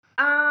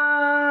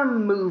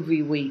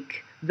movie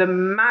week, the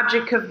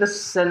magic of the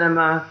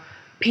cinema,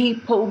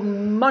 people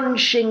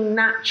munching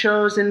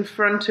nachos in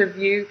front of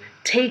you,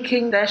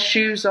 taking their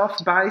shoes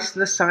off by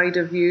the side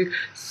of you,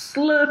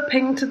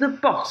 slurping to the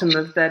bottom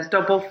of their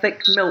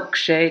double-thick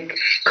milkshake,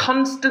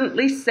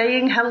 constantly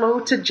saying hello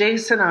to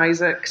Jason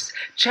Isaacs,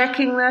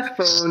 checking their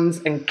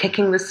phones and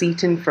kicking the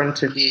seat in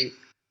front of you.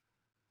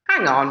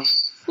 Hang on,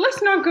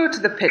 let's not go to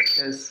the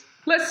pictures.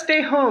 Let's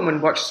stay home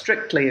and watch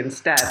Strictly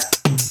instead.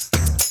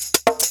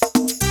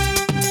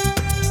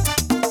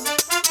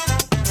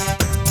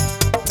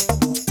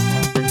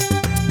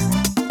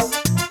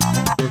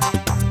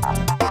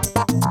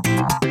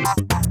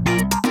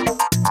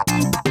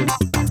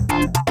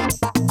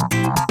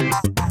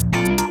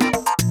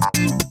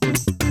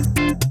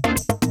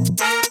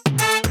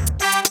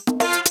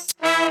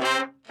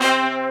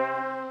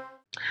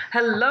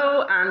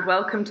 Hello and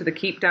welcome to the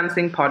Keep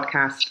Dancing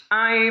podcast.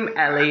 I'm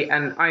Ellie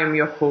and I am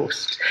your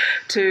host.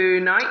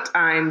 Tonight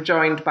I'm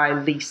joined by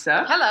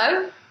Lisa.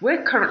 Hello.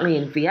 We're currently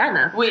in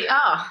Vienna. We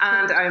are.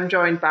 And I'm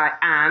joined by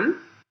Anne.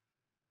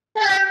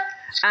 Hello.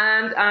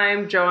 And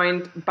I'm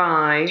joined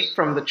by,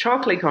 from the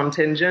Chalkley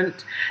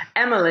contingent,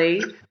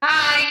 Emily.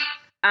 Hi.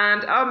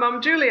 And our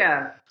mum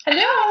Julia.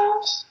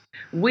 Hello.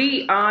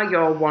 We are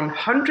your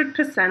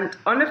 100%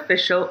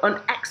 unofficial,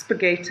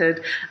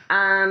 unexpurgated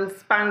and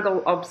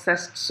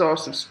Spangle-obsessed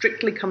source of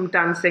Strictly Come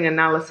Dancing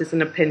analysis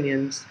and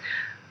opinions.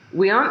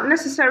 We aren't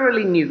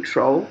necessarily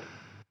neutral.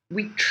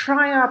 We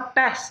try our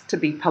best to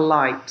be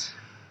polite.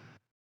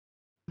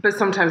 But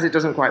sometimes it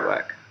doesn't quite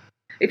work.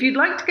 If you'd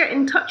like to get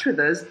in touch with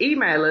us,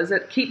 email us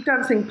at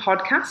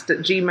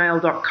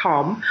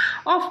keepdancingpodcast@gmail.com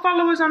or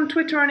follow us on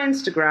Twitter and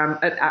Instagram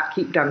at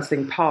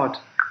 @keepdancingpod.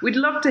 We'd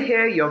love to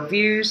hear your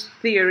views,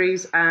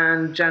 theories,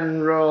 and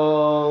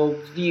general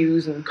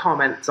views and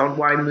comments on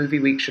why Movie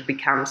Week should be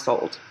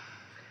cancelled.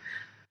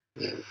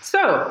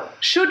 So,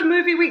 should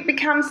Movie Week be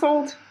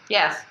cancelled?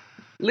 Yes.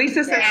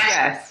 Lisa says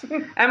yes.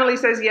 Emily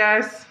says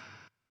yes.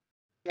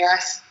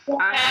 Yes.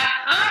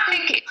 I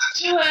think it's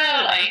too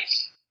early.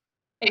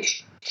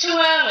 It's too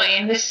early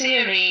in the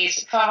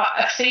series for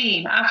a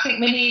theme. I think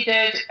we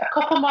needed a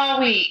couple more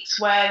weeks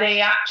where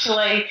they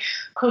actually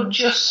could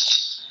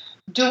just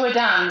do a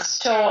dance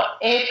to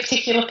a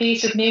particular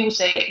piece of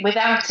music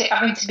without it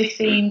having to be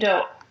themed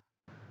up.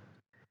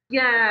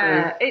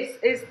 Yeah,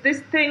 it's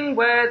this thing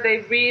where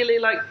they really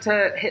like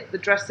to hit the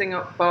dressing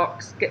up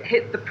box,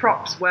 hit the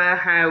props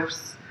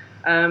warehouse.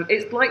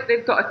 It's like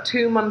they've got a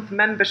 2-month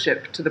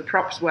membership to the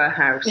props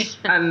warehouse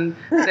and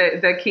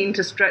they're keen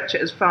to stretch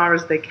it as far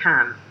as they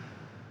can.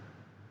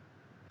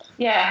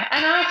 Yeah,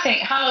 and I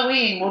think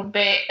Halloween would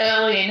be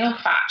early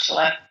enough,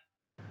 actually.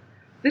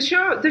 The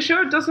show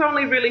does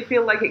only really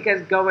feel like it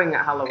gets going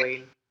at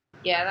Halloween.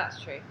 Yeah,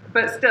 that's true.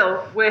 But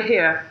still, we're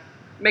here,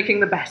 making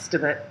the best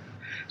of it.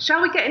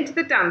 Shall we get into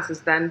the dances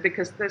then?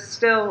 Because there's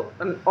still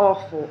an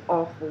awful,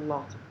 awful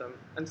lot of them.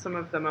 And some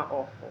of them are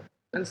awful.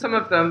 And some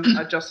of them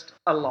are just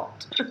a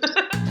lot.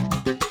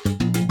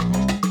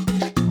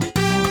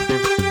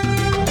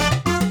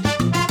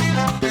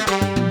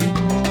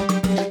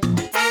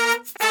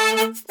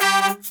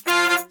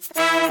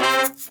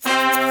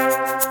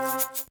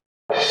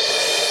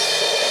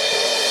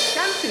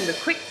 The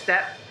quick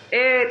step,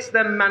 it's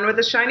the man with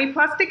the shiny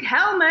plastic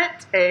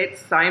helmet. It's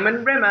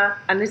Simon Rimmer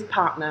and his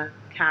partner,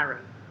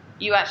 Karen.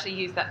 You actually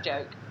used that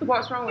joke.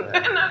 What's wrong with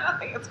it? No,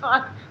 nothing, it's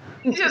fine.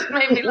 You just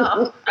made me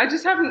laugh. I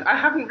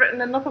haven't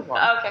written another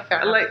one. Okay,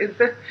 fair enough.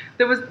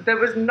 There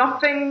was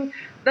nothing,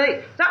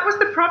 that was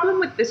the problem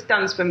with this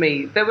dance for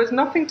me. There was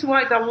nothing to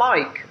either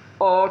like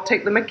or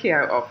take the mickey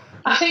out of.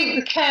 I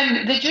think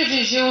the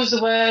judges used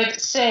the word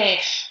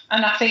safe,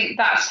 and I think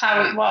that's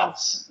how it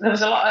was. There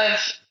was a lot of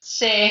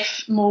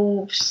safe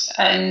moves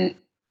and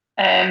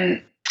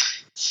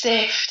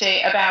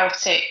safety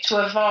about it to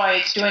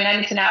avoid doing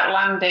anything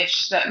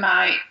outlandish that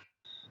might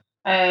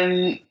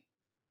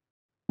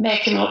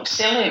make him look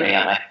silly,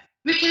 really.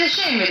 Which is a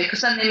shame, really,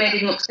 because then they made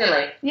him look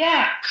silly.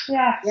 Yeah.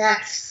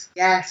 Yes.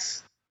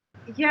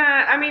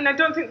 Yeah, I mean, I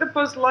don't think the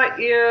Buzz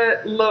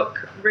Lightyear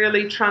look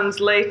really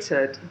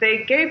translated.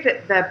 They gave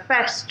it their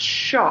best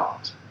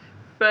shot,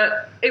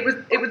 but it was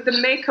the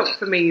makeup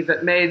for me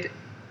that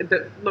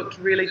looked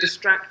really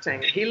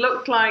distracting. He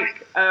looked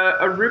like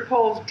a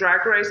RuPaul's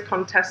Drag Race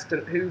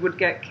contestant who would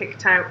get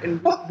kicked out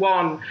in week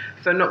 1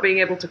 for not being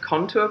able to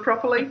contour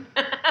properly.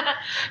 Yeah,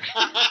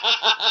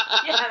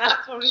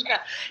 that's what he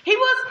said. He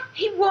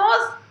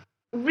was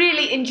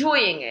really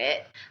enjoying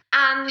it,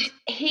 and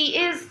he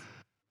is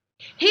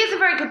a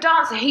very good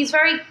dancer. He's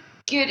very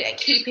good at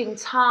keeping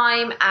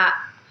time, at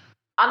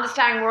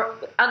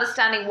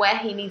understanding where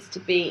he needs to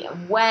be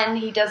and when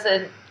he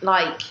doesn't,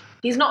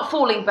 he's not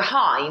falling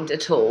behind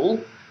at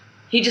all.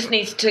 He just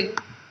needs to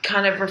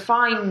kind of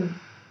refine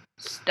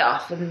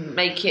stuff and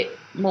make it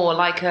more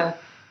like a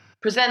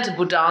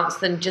presentable dance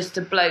than just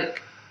a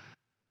bloke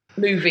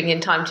moving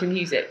in time to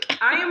music.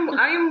 I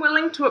am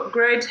willing to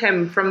upgrade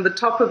him from the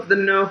top of the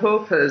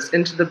no-hopers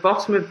into the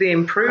bottom of the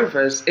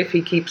improvers if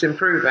he keeps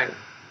improving.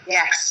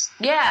 Yes.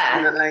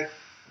 Yeah. Definitely.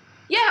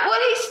 Yeah, well,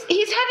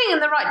 he's heading in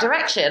the right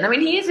direction. I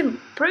mean, he is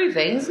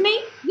improving, isn't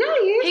he? Yeah,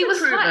 he is. He was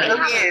improving. slightly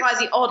hampered by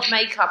the odd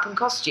makeup and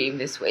costume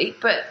this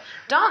week, but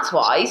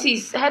dance-wise,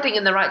 he's heading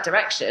in the right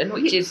direction,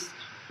 which is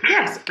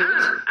Yes, good.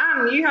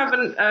 Anne, you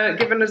haven't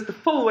given us the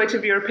full weight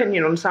of your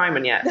opinion on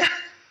Simon yet.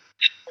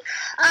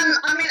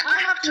 I mean, I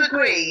have to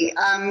agree.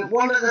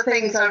 One of the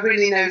things I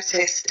really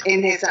noticed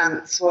in his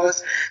dance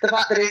was the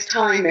fact that his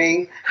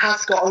timing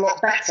has got a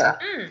lot better.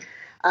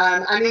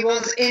 And he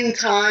was in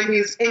time. He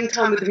was in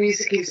time with the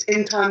music. He was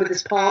in time with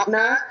his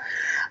partner.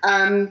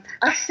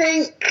 I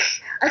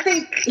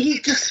think he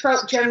just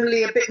felt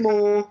generally a bit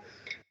more.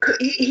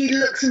 He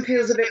looks and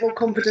feels a bit more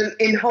confident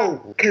in whole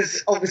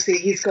because obviously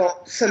he's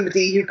got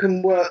somebody who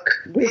can work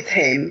with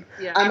him.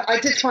 Yeah. I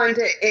did find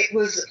it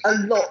was a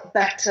lot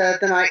better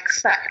than I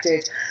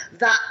expected.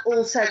 That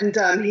all said and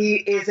done, he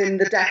is in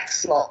the death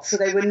slot, so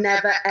they were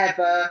never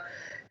ever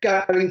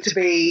going to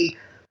be,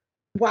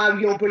 wow,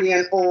 you're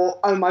brilliant, or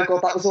oh my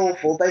God, that was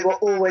awful. They were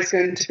always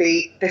going to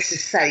be, this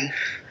is safe.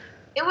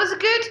 It was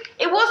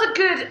a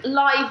good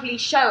lively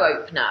show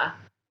opener,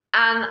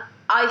 and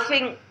I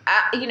think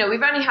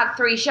we've only had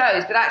 3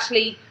 shows, but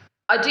actually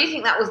I do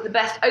think that was the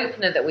best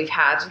opener that we've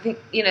had. I think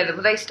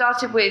they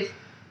started with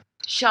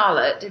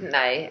Charlotte, didn't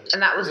they?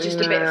 And that was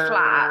just a bit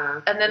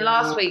flat. And then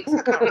last week's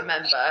I can't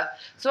remember.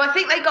 So I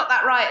think they got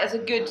that right as a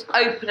good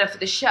opener for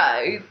the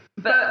show.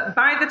 But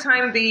by the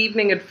time the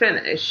evening had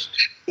finished,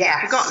 Yes.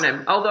 I'd forgotten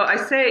him. Although I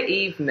say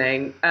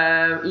evening,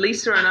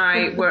 Lisa and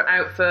I were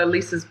out for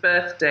Lisa's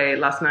birthday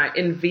last night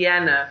in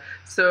Vienna.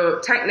 So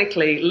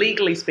technically,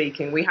 legally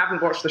speaking, we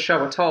haven't watched the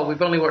show at all.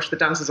 We've only watched the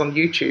dances on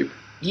YouTube.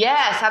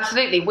 Yes,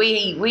 absolutely.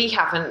 We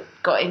haven't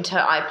got into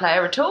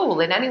iPlayer at all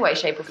in any way,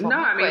 shape or form. No,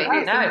 I mean,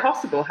 it's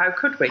impossible. How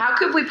could we? How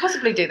could we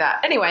possibly do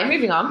that? Anyway,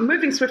 moving on.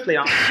 Moving swiftly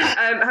on.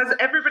 Has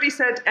everybody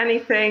said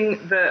anything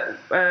that...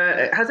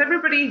 has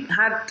everybody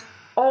had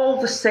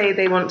all the say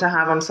they want to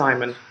have on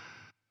Simon?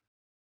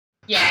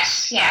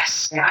 Yes.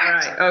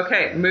 Right,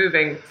 okay,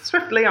 moving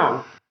swiftly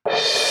on.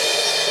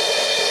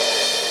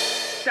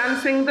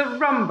 Dancing the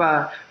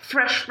rumba,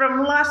 fresh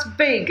from Las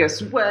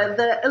Vegas, where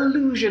the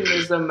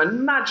illusionism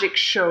and magic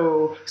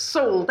show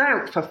sold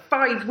out for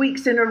 5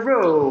 weeks in a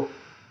row.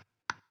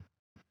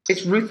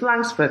 It's Ruth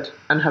Langsford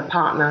and her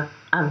partner,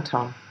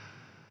 Anton.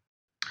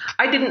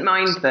 I didn't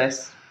mind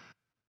this.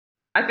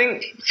 I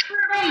think...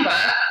 Remember,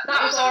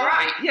 that was all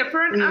right. Yeah,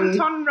 for an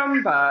Anton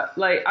rumba,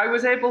 I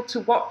was able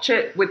to watch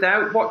it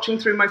without watching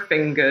through my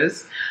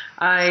fingers.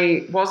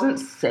 I wasn't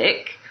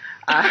sick.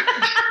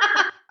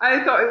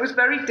 I thought it was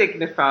very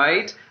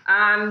dignified,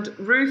 and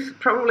Ruth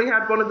probably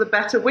had one of the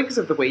better wigs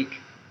of the week.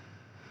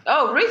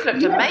 Oh, Ruth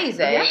looked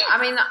amazing. Yes. I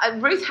mean,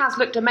 Ruth has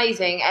looked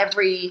amazing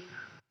every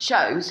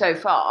show so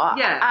far.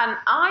 Yeah. And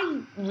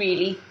I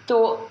really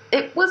thought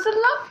it was a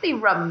lovely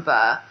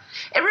rumba.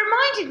 It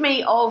reminded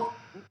me of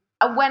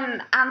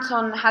when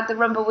Anton had the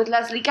rumba with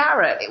Leslie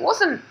Garrett. It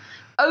wasn't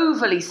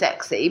overly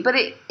sexy, but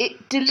it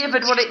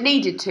delivered what it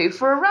needed to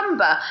for a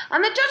rumba.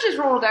 And the judges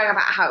were all going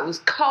about how it was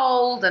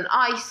cold and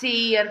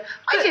icy, and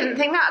I didn't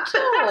think that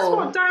at all. But that's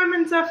what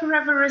Diamonds Are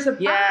Forever is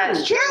about. Yeah,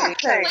 it's true.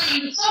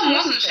 Some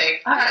wasn't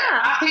it?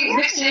 I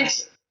think this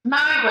is,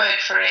 my word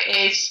for it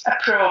is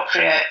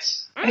appropriate.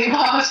 It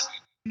was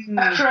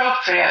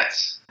appropriate.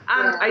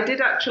 And I did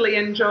actually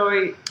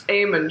enjoy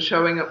Eamon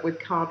showing up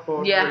with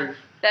cardboard. Yeah, Ruth.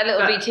 their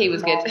little VT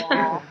was good.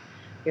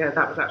 Yeah,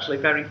 that was actually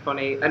very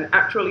funny. An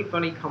actually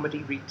funny comedy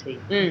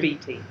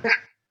VT.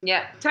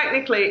 Yeah.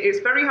 Technically, it's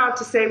very hard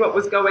to say what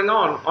was going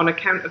on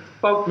account of the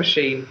fog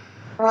machine.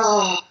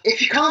 Oh,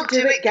 if you can't do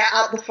it, get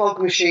out the fog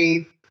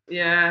machine.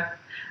 Yeah.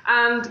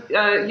 And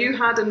you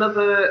had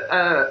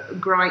another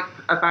gripe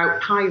about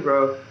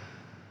pyro.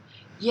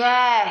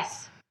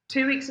 Yes.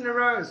 2 weeks in a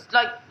row.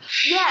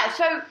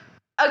 So,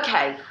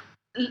 okay.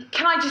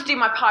 Can I just do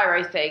my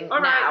pyro thing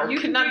All now? right, you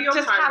can I do your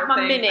just pyro have my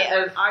thing, minute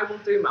and of I will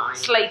do mine.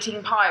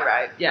 slating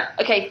pyro? Yeah.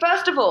 Okay,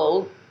 first of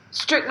all,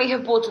 Strictly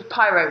have bought a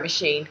pyro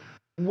machine.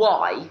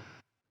 Why?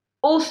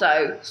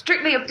 Also,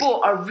 Strictly have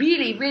bought a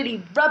really,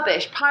 really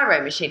rubbish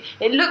pyro machine.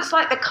 It looks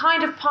like the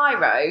kind of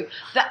pyro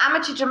that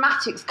amateur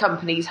dramatics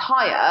companies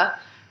hire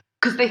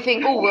because they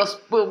think,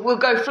 we'll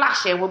go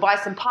flashy and we'll buy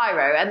some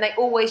pyro, and they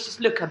always just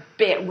look a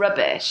bit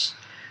rubbish.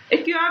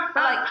 If you have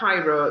bad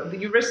pyro,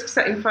 you risk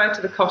setting fire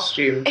to the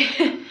costume.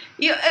 It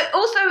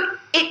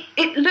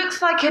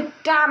looks like a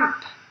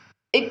damp.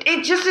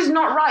 It just is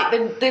not right.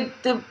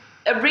 The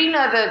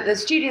arena, the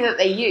studio that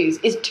they use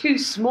is too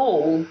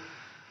small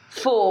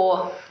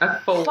for A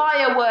full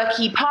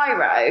fireworky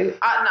pyro.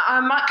 I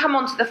might come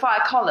on to the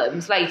fire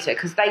columns later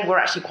because they were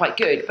actually quite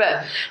good.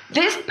 But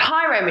this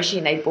pyro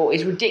machine they bought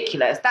is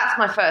ridiculous. That's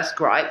my first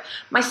gripe.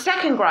 My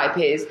second gripe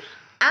is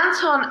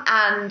Anton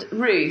and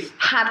Ruth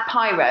had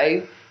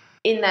pyro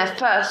in their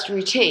first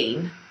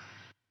routine,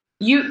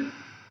 and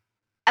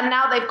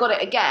now they've got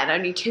it again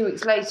only 2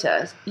 weeks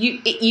later. You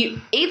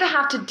either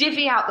have to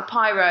divvy out the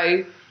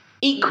pyro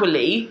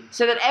equally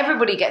so that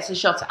everybody gets a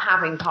shot at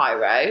having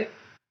pyro,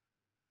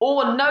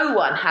 or no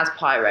one has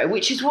pyro,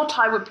 which is what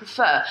I would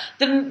prefer.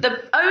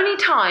 The only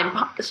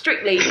time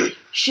Strictly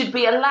should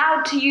be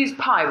allowed to use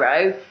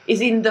pyro is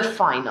in the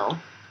final.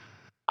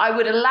 I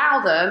would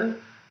allow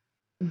them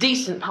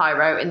decent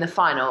pyro in the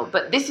final,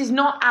 but this is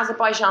not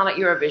Azerbaijan at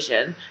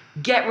Eurovision.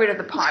 Get rid of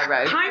the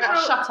pyro.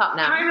 Shut up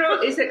now.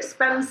 Pyro is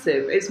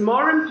expensive. It's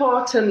more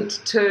important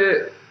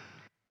to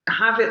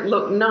have it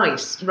look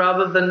nice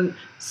rather than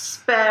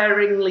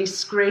sparingly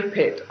scrape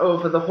it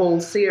over the whole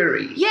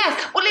series.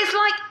 Yes, well, it's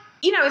like,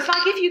 it's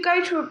like if you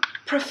go to a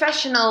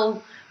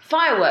professional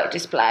firework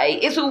display,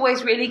 it's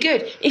always really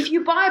good. If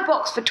you buy a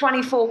box for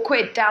 24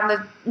 quid down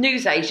the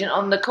newsagent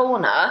on the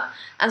corner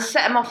and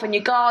set them off in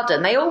your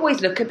garden, they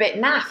always look a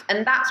bit naff,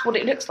 and that's what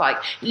it looks like.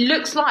 It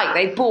looks like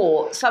they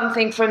bought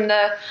something from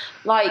the,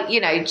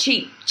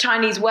 cheap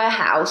Chinese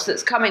warehouse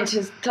that's come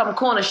into some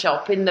corner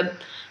shop in the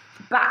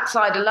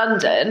backside of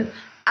London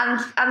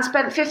and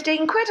spent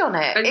 15 quid on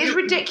it. It's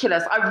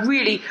ridiculous. I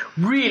really,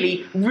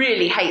 really,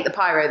 really hate the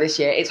pyro this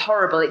year. It's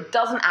horrible. It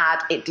doesn't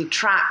add, it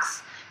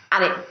detracts,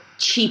 and it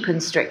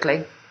cheapens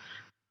Strictly.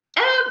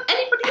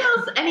 Anybody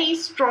else? Any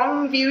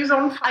strong views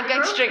on pyro? I'm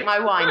going to drink my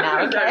wine now,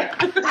 okay?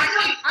 I don't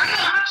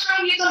have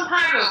strong views on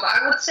pyro, but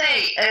I would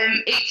say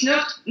it's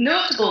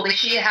notable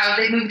this year how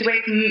they've moved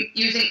away from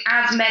using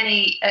as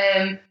many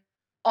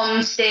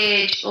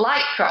on-stage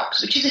light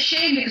props, which is a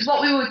shame because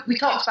what we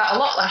talked about a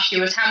lot last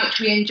year was how much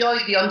we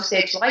enjoyed the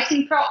on-stage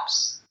lighting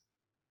props,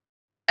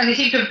 and they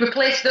seem to have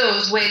replaced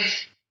those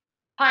with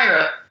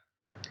pyro.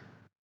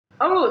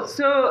 Oh,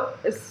 so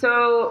this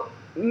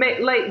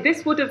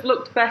would have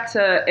looked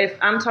better if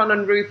Anton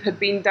and Ruth had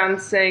been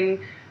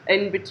dancing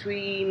in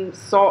between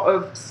sort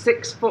of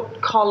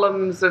 6-foot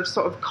columns of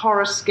sort of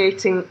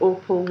coruscating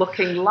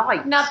opal-looking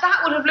light. Now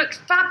that would have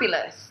looked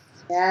fabulous.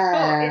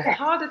 Yeah. But it's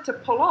harder to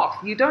pull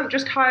off. You don't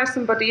just hire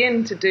somebody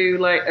in to do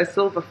like a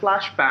silver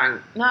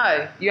flashbang.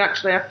 No. You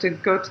actually have to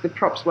go to the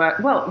props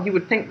you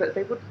would think that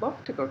they would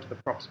love to go to the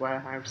props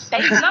warehouse. They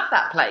love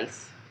that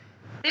place.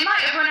 They might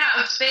have run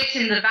out of space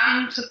in the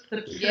van to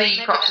the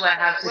props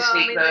warehouse this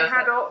week,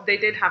 though. They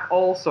did have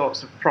all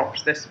sorts of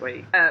props this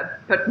week,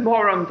 but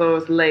more on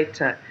those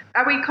later.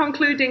 Are we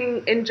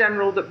concluding in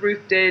general that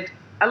Ruth did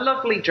a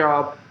lovely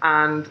job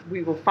and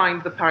we will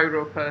find the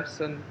pyro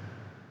person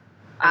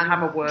and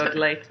have a word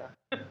later?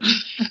 I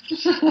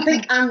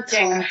think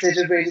Anton did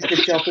a really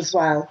good job as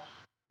well.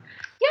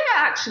 Yeah,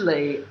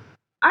 actually.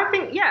 I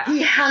think, yeah.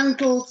 He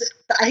handled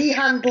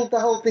the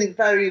whole thing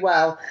very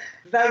well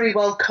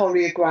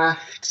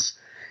choreographed.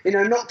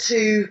 Not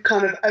too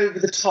kind of over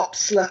the top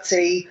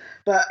slutty,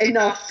 but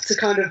enough to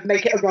kind of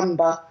make it a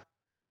rumba.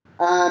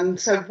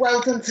 So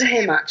well done to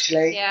him,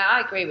 actually. Yeah, I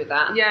agree with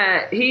that.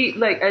 Yeah, he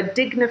a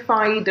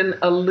dignified and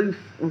aloof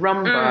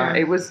rumba.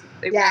 It was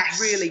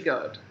really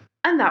good.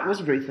 And that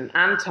was Ruth and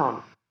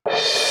Anton.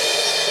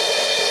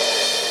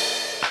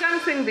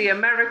 Dancing the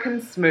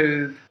American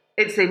Smooth.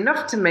 It's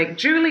enough to make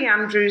Julie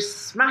Andrews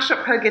smash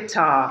up her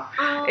guitar.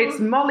 Oh. It's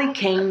Molly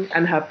King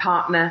and her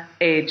partner,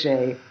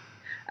 AJ.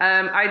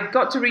 I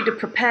got to read a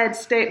prepared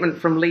statement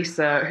from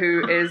Lisa,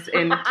 who is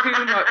in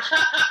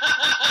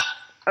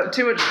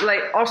too much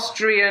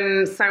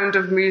Austrian Sound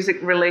of Music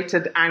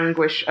related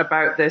anguish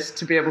about this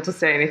to be able to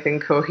say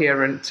anything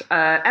coherent.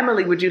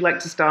 Emily, would you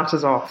like to start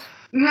us off?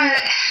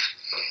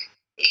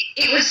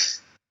 It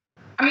was,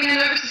 I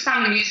know it was the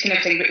Sound of Music and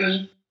everything, but it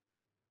was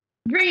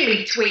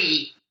really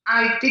twee.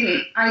 I'm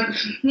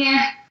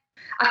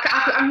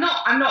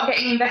not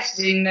getting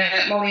invested in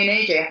Molly and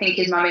AJ, I think,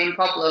 is my main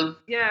problem.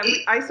 Yeah,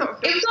 it was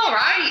all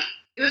right.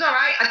 It was all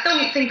right. I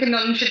don't think a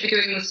nun should be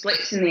doing the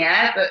splits in the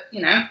air, but,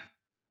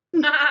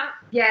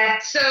 Yeah,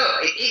 so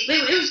it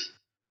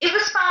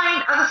was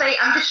fine. As I say,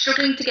 I'm just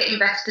struggling to get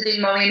invested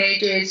in Molly and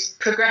AJ's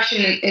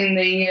progression in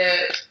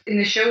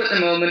the show at the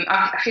moment.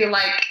 I feel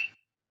like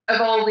of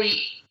all the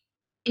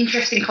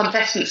interesting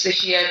contestants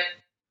this year,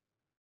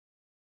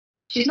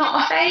 she's not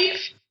my fave.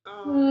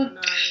 Oh,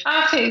 no.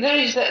 I think there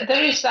is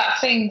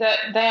that thing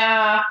that they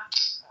are,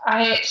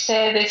 I hate to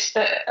say this,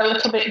 but a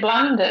little bit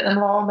bland at the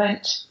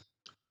moment.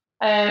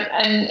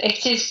 And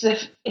it is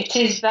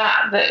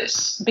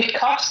that's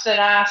because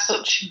there are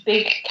such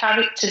big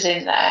characters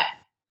in there,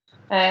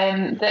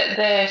 that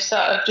they're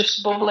sort of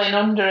just bubbling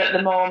under at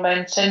the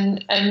moment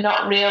and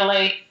not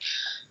really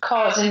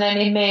causing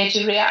any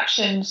major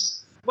reactions.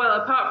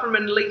 Well, apart from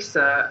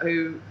Lisa,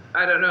 who,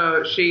 I don't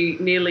know, she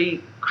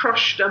nearly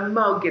crushed a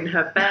mug in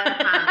her bare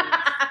hands.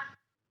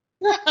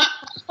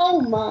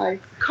 Oh my.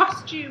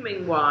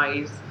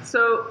 Costuming-wise,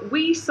 so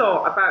we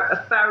saw about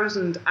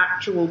 1,000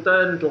 actual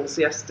dirndls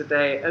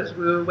yesterday as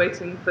we were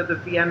waiting for the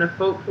Vienna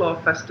Folklore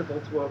Festival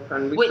to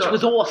open. Which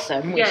was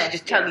awesome, we should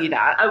just tell you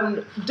that.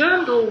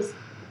 Dirndls,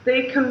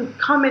 they can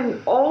come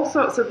in all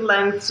sorts of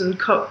lengths and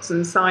cuts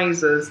and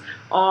sizes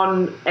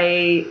on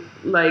a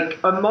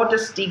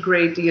modesty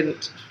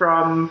gradient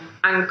from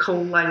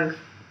ankle length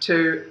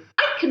to,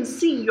 I can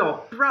see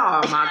your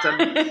bra,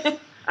 madam.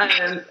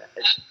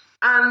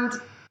 And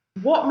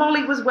what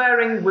Molly was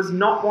wearing was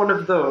not one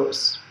of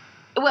those.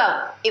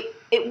 Well,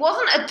 it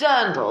wasn't a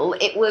dirndl,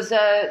 it was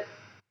a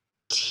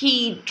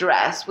tea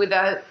dress with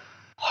a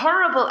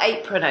horrible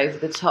apron over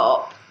the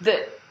top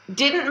that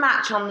didn't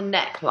match on the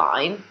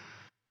neckline.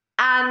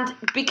 And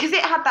because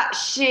it had that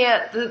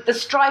sheer, the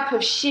stripe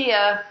of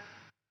sheer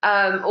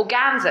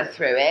organza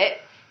through it,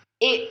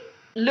 it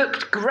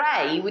looked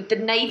grey with the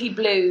navy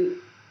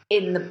blue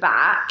in the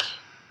back.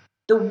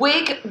 The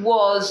wig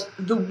was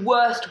the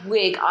worst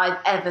wig I've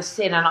ever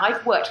seen, and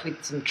I've worked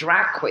with some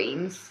drag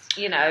queens,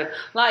 you know,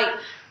 like,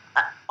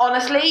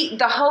 honestly,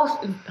 the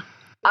whole...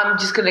 I'm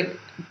just going to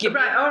give me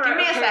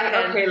a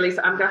second. Okay,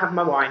 Lisa, I'm going to have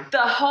my wine.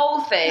 The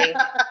whole thing,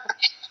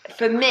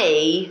 for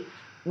me,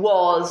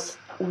 was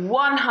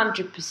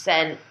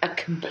 100% a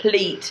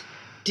complete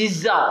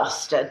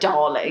disaster,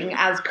 darling,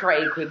 as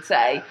Craig would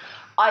say.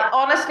 I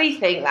honestly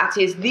think that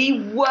is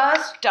the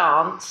worst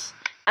dance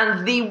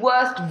and the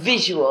worst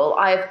visual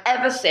I have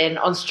ever seen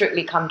on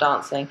Strictly Come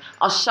Dancing.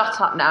 I'll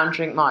shut up now and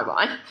drink my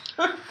wine.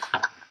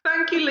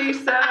 Thank you,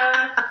 Lisa. Get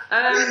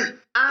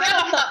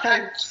off that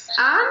fence.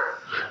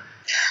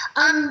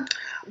 Anne?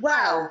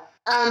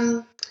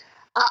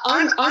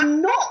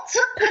 I'm not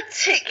a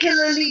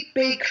particularly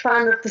big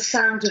fan of the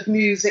sound of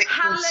music.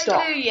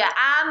 Hallelujah,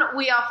 Anne,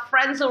 we are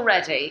friends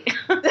already.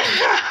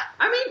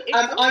 I mean,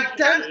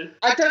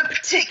 I don't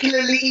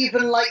particularly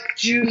even like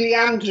Julie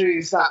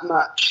Andrews that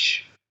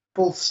much.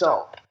 Full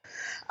stop.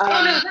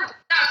 That's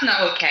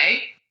not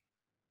okay.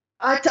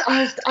 I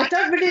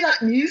don't really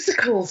like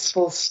musicals.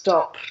 Full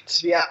stop.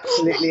 To be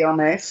absolutely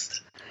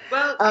honest.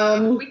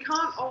 Well, we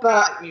can't all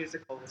like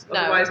musicals,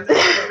 otherwise we're not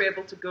going to be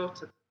able to go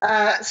to.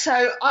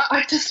 So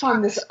I just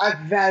find this a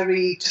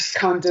very just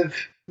kind of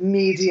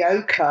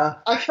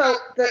mediocre. I felt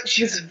that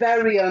she was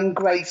very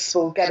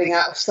ungraceful getting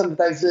out of some of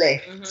those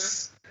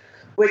lifts,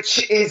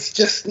 which is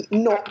just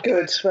not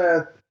good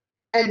for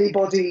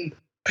anybody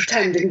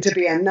pretending to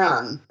be a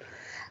nun.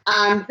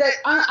 And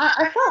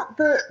I felt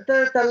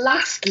the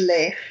last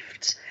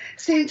lift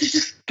seemed to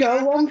just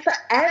go on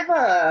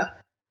forever.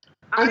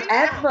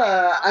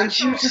 And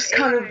she was just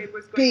kind of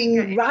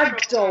being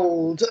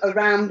ragdolled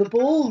around the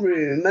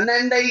ballroom, and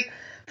then they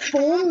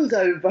fawned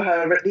over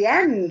her at the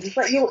end. It's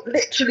like you're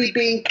literally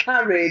being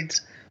carried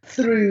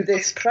through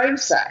this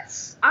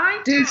process.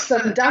 Do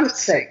some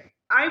dancing.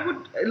 I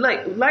would,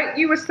 like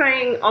you were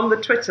saying on the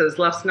Twitters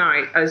last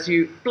night, as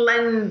you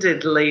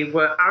splendidly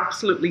were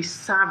absolutely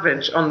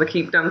savage on the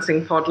Keep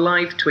Dancing Pod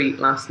live tweet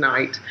last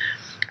night.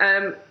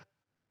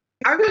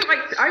 I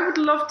would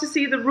love to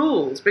see the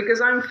rules, because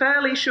I'm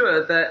fairly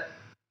sure that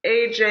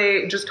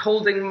AJ just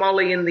holding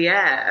Molly in the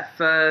air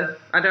for,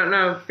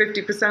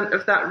 50%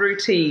 of that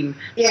routine.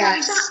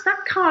 Yes.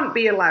 That can't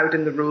be allowed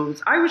in the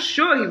rules. I was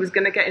sure he was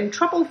going to get in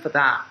trouble for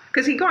that,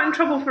 because he got in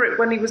trouble for it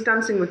when he was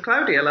dancing with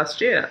Claudia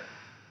last year.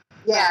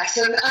 Yes,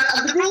 and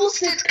the rules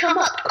did come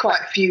up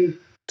quite a few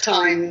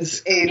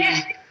times in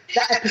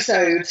that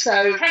episode,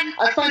 so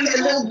I find it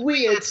a little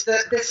weird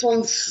that this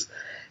one's...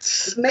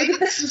 Maybe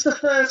this was the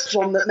first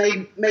one that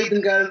made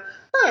them go,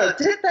 oh,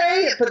 did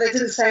they? But they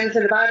didn't say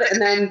anything about it.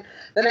 And then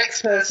the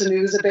next person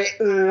who was a bit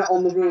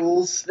on the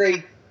rules,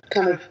 they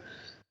kind of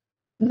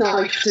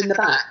knifed in the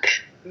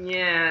back.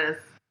 Yes.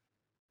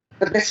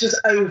 But this was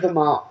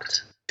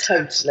overmarked,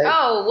 totally.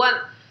 Oh,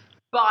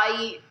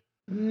 by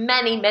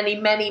many, many,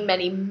 many,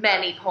 many,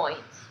 many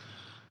points.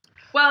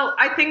 Well,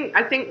 I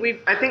think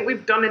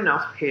we've done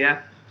enough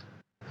here.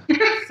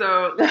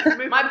 So let's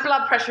move my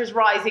blood pressure is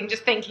rising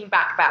just thinking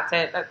back about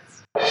it.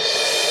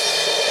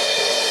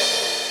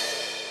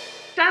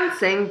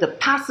 Dancing the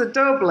Paso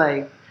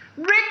Doble.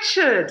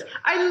 Richard,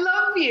 I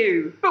love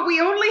you, but we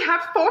only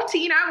have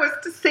 14 hours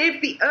to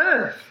save the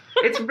earth.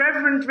 It's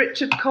Reverend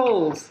Richard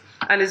Coles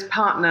and his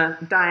partner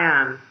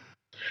Diane.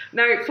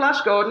 Now,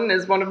 Flash Gordon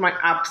is one of my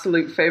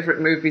absolute favourite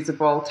movies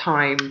of all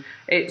time.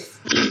 It's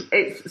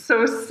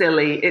so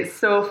silly, it's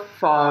so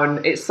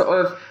fun, it's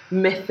sort of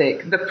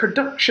mythic. The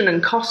production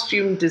and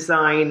costume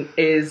design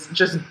is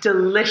just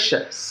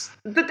delicious.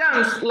 The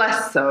dance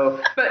less so,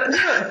 but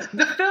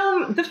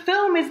the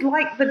film is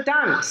like the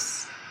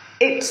dance.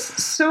 It's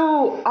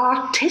so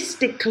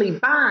artistically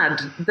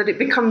bad that it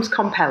becomes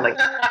compelling.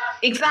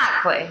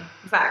 Exactly.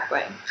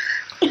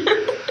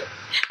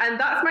 And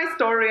that's my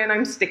story, and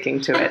I'm sticking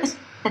to it.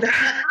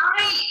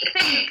 I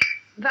think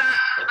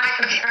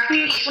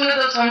it's one of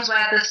those ones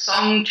where the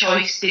song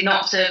choice did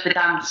not serve the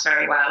dance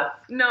very well.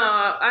 No.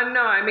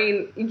 I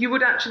mean, you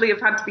would actually have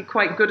had to be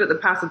quite good at the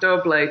Paso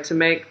Doble to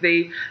make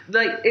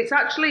it's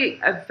actually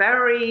a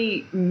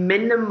very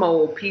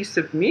minimal piece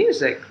of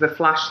music, the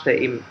Flash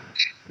theme.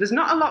 There's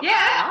not a lot going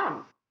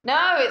on.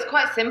 No, it's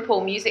quite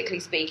simple, musically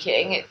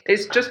speaking.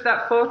 It's just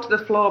that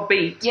 4-to-the-floor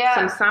beat,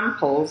 some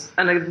samples,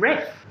 and a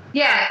riff.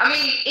 Yeah, I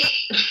mean,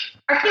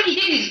 I think he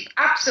did his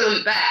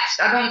absolute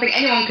best. I don't think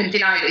anyone can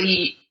deny that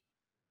he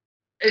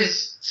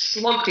has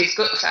slogged his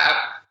guts out,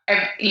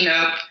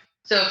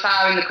 so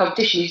far in the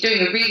competition. He's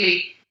doing a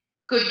really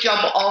good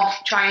job of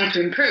trying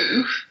to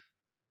improve.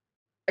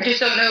 I just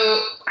don't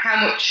know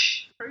how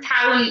much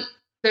talent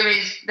there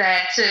is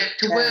there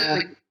to work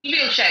with. It's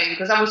a real shame,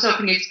 because I was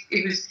hoping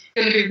it was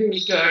going to be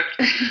really good.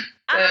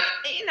 And,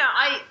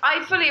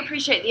 I fully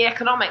appreciate the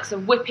economics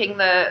of whipping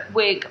the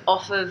wig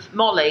off of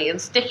Molly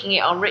and sticking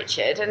it on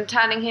Richard and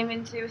turning him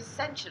into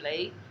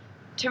essentially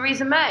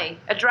Theresa May,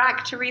 a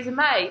drag Theresa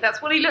May.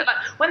 That's what he looked like.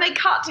 When they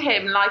cut to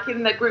him, like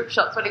in the group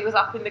shots when he was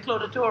up in the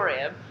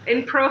Clauditorium.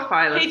 In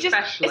profile, he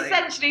especially. Just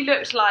essentially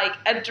looked like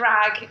a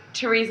drag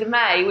Theresa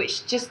May,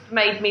 which just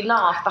made me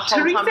laugh the whole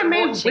time Theresa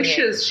May watching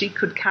wishes she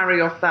could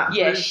carry off that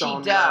Yeah, blues she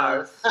on.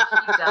 does.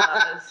 She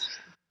does.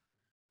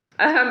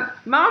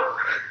 Mum?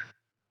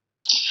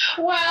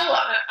 Well,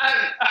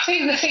 I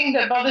think the thing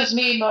that bothers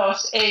me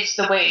most is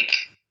the wig.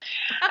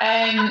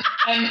 And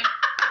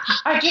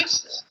I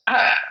just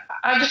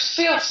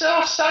feel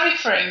so sorry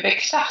for him,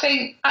 because I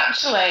think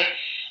actually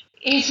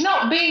he's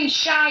not being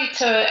shy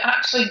to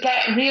actually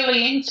get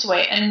really into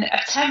it and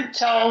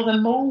attempt all the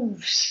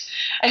moves,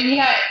 and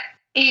yet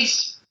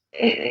he's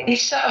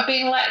sort of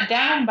being let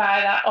down by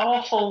that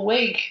awful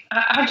wig.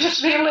 I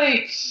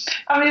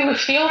really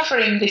feel for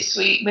him this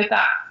week with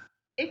that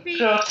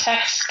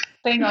grotesque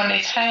thing on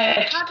his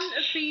head. Hadn't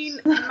have been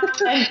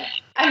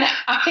and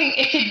I think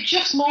if he'd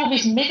just move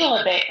his middle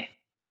a bit,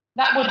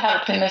 that would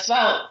help him as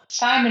well.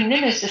 Simon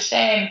Rimmer's the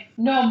same.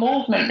 No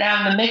movement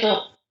round the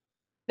middle.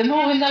 They're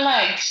moving their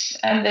legs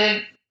and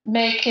they're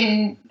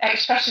making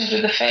expressions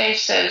with the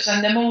faces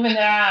and they're moving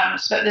their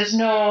arms, but there's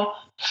no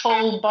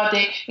full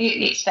body.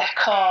 It's their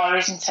core,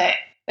 isn't it?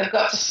 They've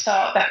got to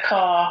start their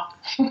core.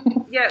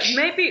 Yeah,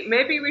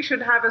 maybe we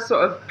should have a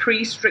sort of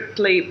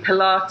pre-Strictly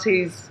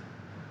Pilates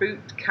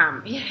boot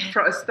camp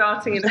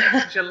starting in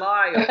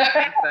July or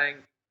something.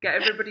 Get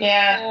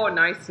everybody's core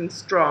nice and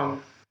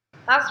strong.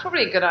 That's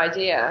probably a good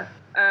idea.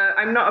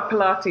 I'm not a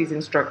Pilates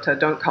instructor,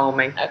 don't call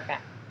me. Okay.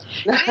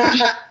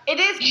 It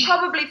is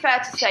probably fair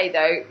to say,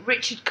 though,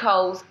 Richard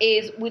Coles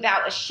is,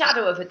 without a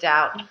shadow of a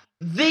doubt,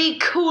 the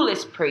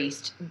coolest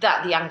priest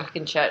that the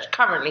Anglican Church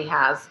currently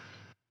has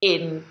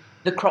in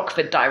the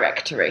Crockford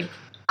Directory.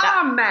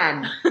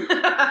 Amen.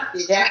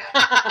 Yeah.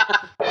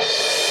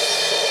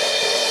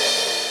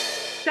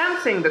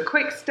 Dancing the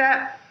quick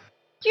step.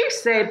 You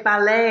say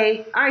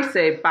ballet, I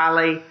say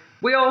ballet.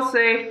 We all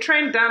say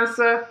trained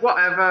dancer,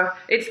 whatever.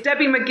 It's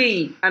Debbie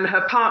McGee and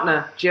her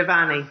partner,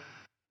 Giovanni.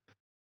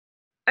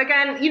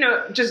 Again,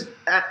 just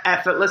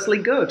effortlessly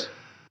good.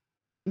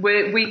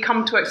 We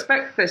come to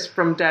expect this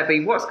from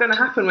Debbie. What's going to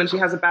happen when she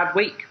has a bad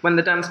week, when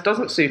the dance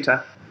doesn't suit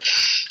her?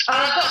 Oh,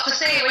 I've got to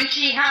say, when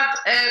she had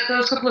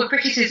those couple of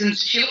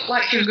criticisms, she looked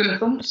like she was going to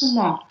thump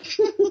someone.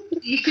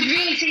 You could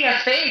really see her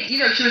face.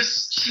 She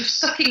was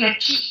sucking her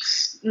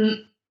cheeks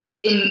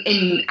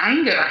in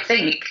anger, I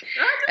think.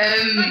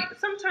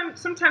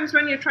 Sometimes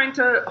when you're trying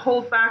to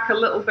hold back a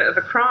little bit of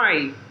a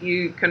cry,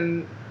 you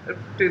can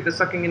do the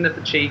sucking in of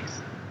the cheeks.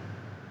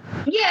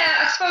 Yeah,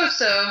 I suppose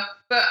so.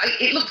 But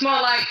it looked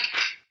more like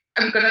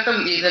I'm going to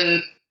thump you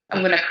than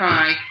I'm going to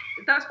cry.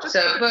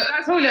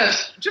 Who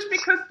knows? Just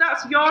because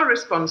that's your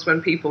response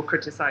when people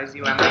criticise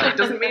you, Emma, it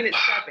doesn't mean it's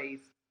Debbie's.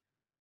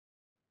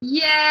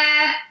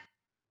 Yeah.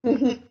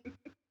 Anyway,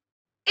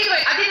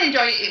 I did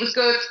enjoy it. It was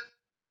good.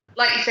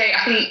 Like you say,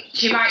 I think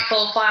she might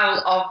fall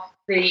foul of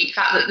the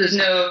fact that there's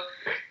no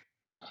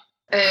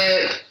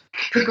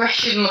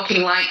progression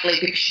looking likely,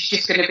 because she's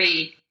just going to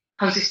be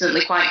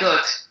consistently quite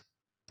good.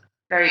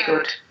 Very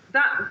good.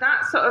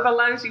 That sort of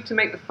allows you to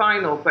make the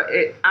final, but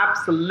it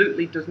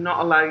absolutely does not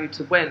allow you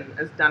to win,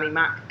 as Danny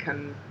Mac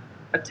can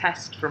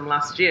attest from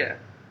last year.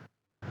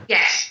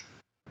 Yes.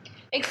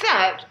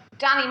 Except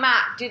Danny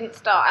Mac didn't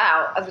start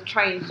out as a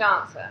trained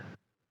dancer.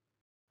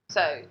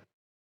 So,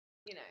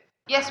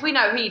 yes, we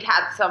know he'd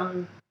had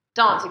some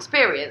dance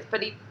experience,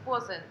 but he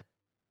wasn't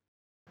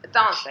a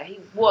dancer. He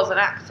was an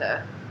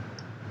actor.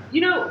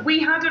 We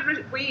had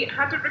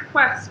a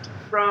request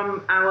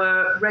from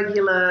our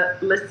regular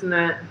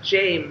listener,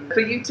 James, for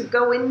you to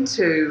go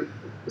into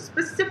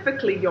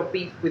specifically your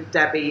beef with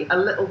Debbie a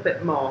little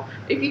bit more.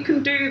 If you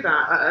can do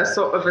that at a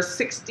sort of a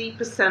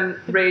 60%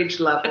 rage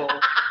level,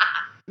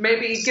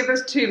 maybe give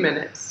us 2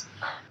 minutes.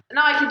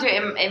 No, I can do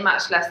it in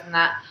much less than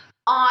that.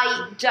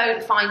 I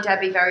don't find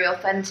Debbie very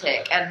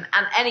authentic, and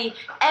any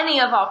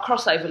of our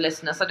crossover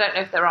listeners, I don't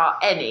know if there are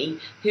any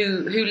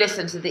who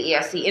listen to the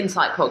ESC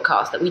Insight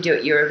podcast that we do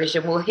at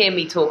Eurovision, will hear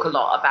me talk a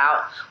lot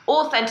about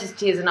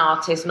authenticity as an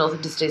artist and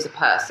authenticity as a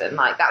person.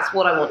 Like, that's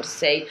what I want to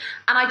see,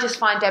 and I just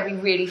find Debbie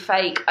really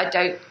fake. I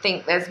don't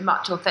think there's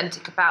much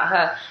authentic about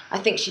her. I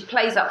think she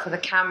plays up for the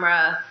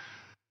camera,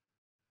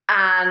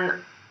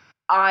 and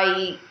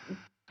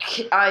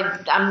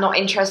I'm not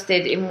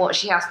interested in what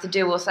she has to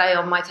do or say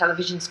on my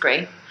television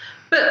screen.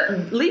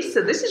 But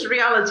Lisa, this is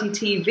reality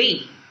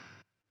TV.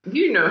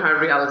 You know how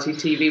reality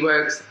TV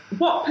works.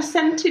 What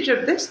percentage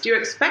of this do you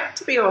expect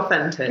to be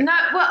authentic? No,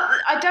 well,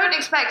 I don't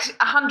expect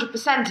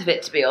 100% of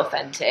it to be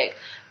authentic,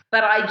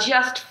 but I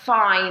just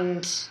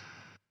find...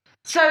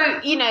 So,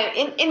 in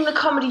the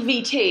comedy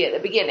VT at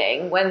the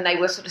beginning, when they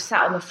were sort of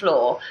sat on the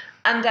floor,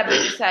 and Debbie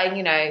was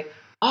saying,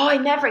 I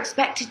never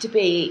expected to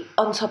be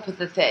on top of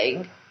the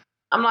thing.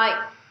 I'm like,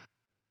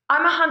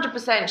 I'm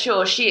 100%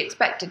 sure she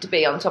expects to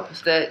be on top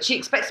of the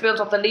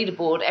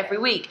leaderboard every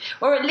week,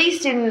 or at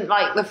least in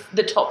like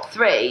the top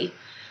 3.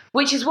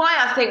 Which is why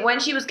I think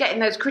when she was getting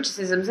those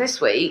criticisms this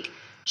week,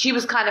 she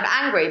was kind of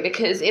angry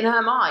because in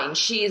her mind,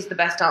 she is the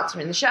best dancer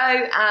in the show,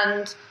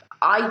 and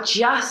I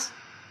just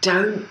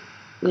don't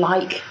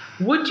like.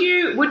 Would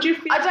you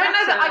feel? I don't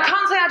know that I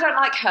can't say I don't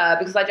like her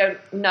because I don't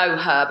know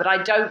her, but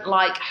I don't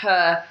like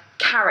her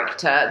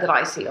character that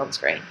I see on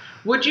screen.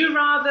 Would you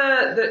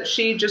rather that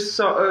she just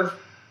sort of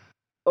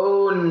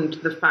owned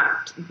the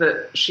fact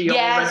that she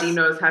already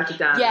knows how to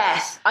dance?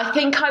 Yes, I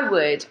think I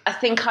would.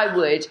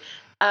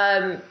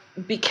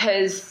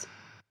 Because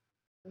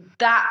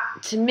that,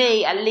 to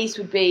me, at least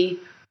would be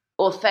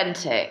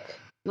authentic.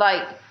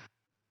 Like,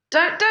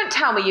 don't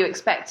tell me you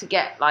expect to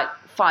get, like,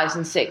 5s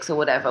and 6 or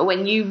whatever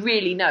when you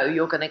really know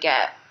you're going to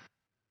get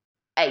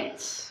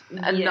 8s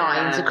and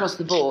 9s across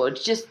the board.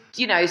 Just,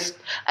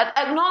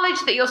 acknowledge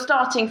that you're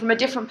starting from a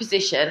different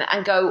position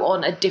and go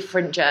on a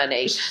different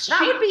journey.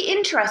 That would be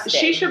interesting.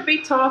 She should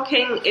be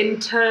talking in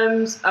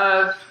terms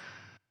of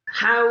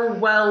how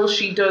well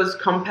she does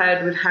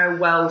compared with how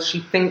well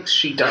she thinks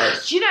she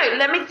does. Do you know,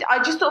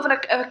 I just thought of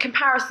a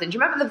comparison. Do you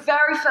remember the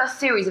very first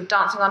series of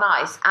Dancing on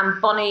Ice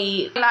and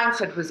Bonnie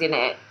Langford was in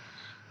it?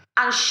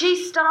 And she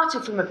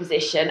started from a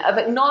position of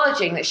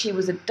acknowledging that she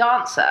was a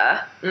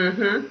dancer,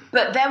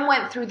 but then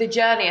went through the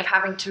journey of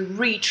having to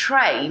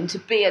retrain to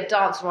be a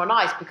dancer on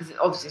ice because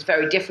obviously it's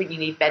very different. You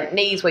need bent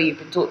knees where you've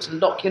been taught to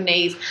lock your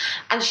knees.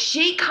 And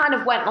she kind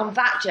of went on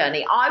that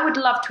journey. I would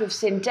love to have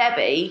seen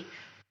Debbie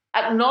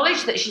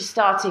acknowledge that she's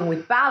starting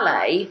with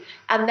ballet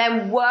and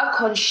then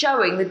work on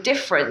showing the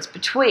difference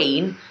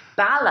between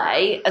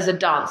ballet as a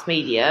dance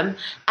medium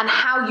and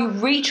how you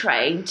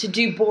retrain to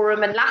do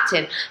ballroom and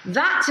Latin.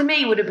 That to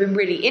me would have been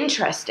really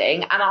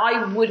interesting and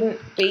I wouldn't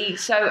be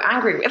so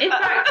angry with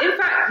her. In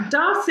fact,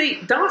 Darcy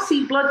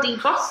Bloody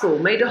Bustle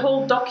made a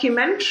whole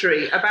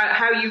documentary about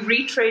how you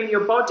retrain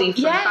your body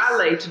from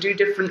ballet to do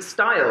different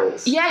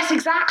styles. Yes,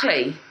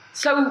 exactly.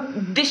 So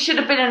this should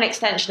have been an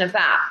extension of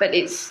that, but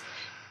it's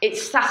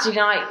Saturday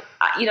night,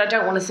 I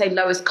don't want to say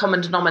lowest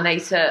common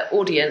denominator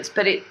audience,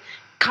 but it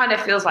kind of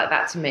feels like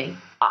that to me.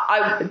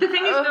 The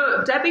thing is,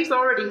 though, Debbie's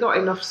already got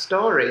enough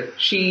story.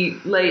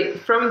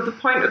 From the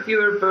point of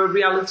view of a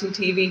reality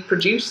TV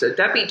producer,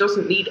 Debbie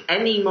doesn't need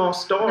any more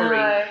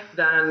story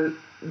than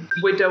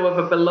widow of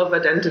a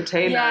beloved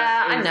entertainer.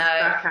 Yeah, I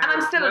know. And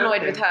I'm still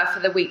annoyed with her for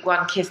the week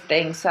 1 kiss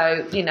thing,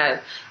 so,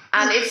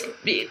 And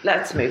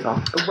let's move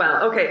on.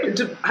 Well, okay.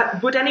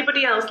 Would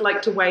anybody else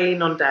like to weigh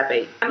in on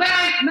Debbie? When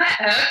I met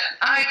her,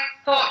 I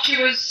thought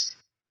she was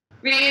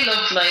really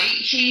lovely.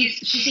 She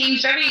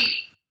seems very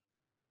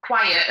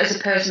quiet as a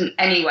person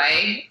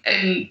anyway,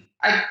 and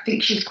I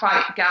think she's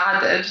quite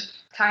guarded.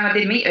 The time I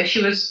did meet her,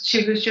 she was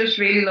just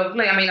really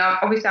lovely. I mean,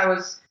 obviously it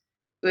was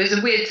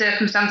a weird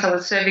circumstance. I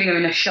was serving her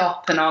in a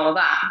shop and all of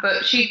that,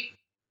 but she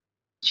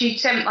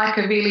seemed like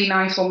a really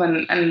nice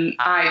woman, and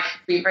I've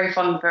been very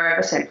fond of her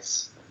ever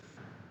since.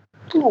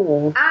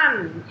 Oh,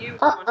 Anne, you.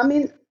 I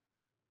mean,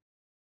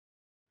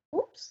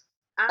 oops.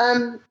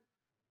 I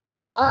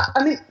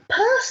mean,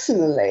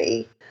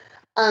 personally,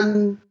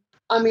 I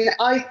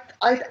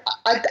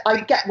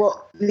get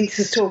what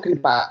Lisa's talking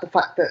about. The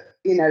fact that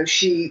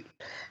she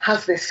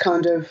has this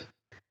kind of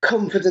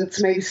confidence,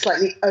 maybe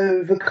slightly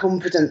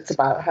overconfidence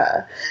about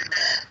her.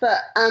 But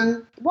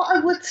what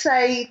I would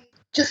say,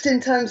 just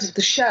in terms of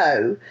the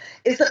show,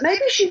 is that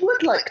maybe she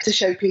would like to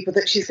show people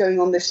that she's going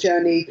on this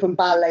journey from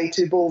ballet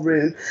to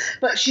ballroom,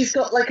 but she's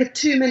got like a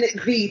 2-minute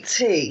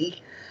VT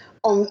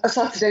on a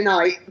Saturday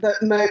night that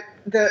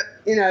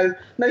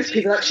most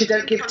people actually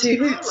don't give 2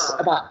 hoots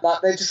about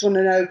that. They just want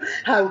to know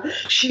how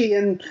she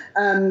and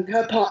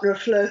her partner are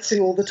flirting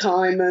all the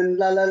time and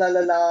la la la la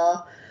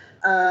la.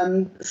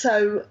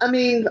 So, I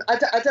mean, I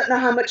don't know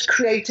how much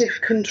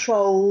creative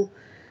control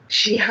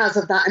she has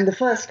of that in the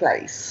first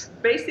place.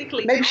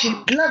 Basically, maybe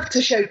she'd love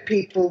to show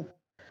people,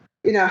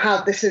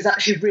 how this is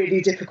actually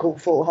really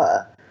difficult for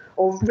her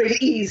or really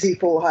easy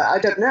for her. I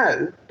don't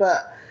know,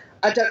 but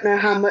I don't know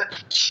how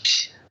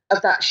much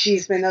of that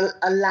she's been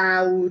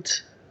allowed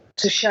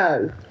to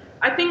show.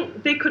 I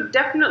think they could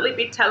definitely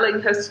be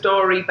telling her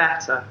story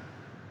better.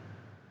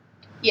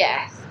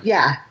 Yes.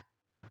 Yeah.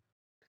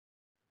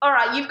 All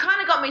right, you've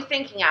kind of got me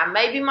thinking, Anne.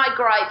 Maybe my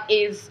gripe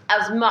is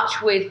as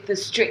much with the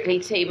Strictly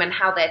team and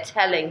how they're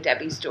telling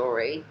Debbie's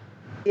story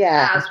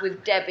as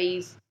with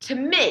Debbie's, to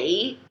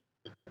me,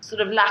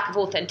 sort of lack of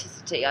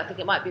authenticity. I think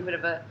it might be a bit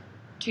of a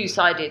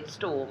two-sided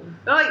storm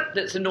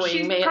that's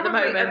annoying me at the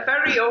moment. She's probably a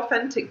very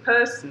authentic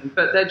person,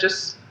 but they're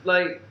just,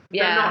 they're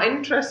not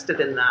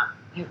interested in that.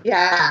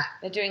 Yeah.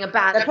 They're doing a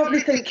bad... They're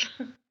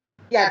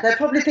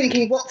probably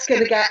thinking, what's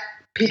going to get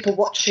people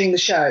watching the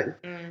show?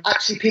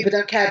 Actually, people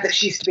don't care that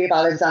she used to be a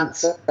ballet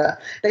dancer.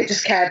 They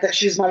just cared that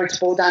she was married to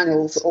Paul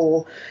Daniels,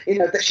 or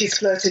that she's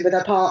flirting with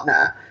her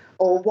partner,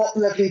 or what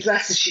lovely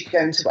dresses she's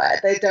going to wear.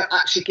 They don't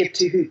actually give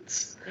 2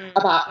 hoots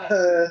about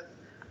her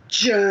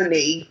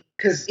journey,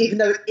 because even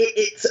though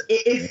it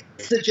is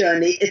the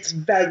journey, it's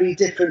very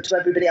different to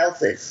everybody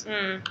else's.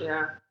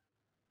 Yeah.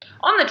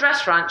 On the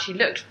dress front, she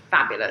looked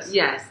fabulous.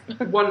 Yes,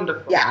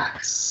 wonderful.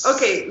 Yes.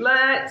 Okay,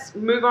 let's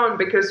move on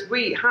because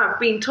we have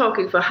been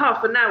talking for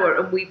half an hour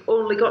and we've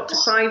only got to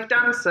 5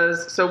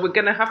 dancers, so we're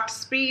going to have to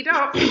speed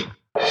up.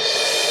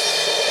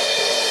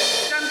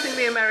 Dancing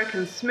the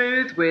American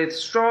Smooth with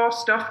straw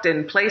stuffed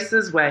in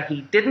places where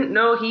he didn't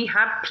know he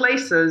had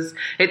places.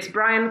 It's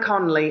Brian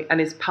Conley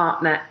and his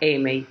partner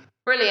Amy.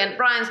 Brilliant.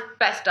 Brian's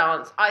best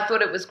dance. I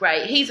thought it was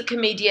great. He's a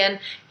comedian.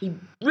 He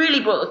really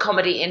brought the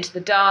comedy into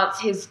the dance.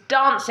 His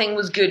dancing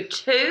was good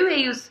too.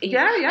 He's a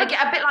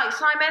bit like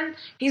Simon.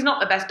 He's not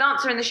the best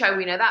dancer in the show,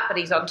 we know that, but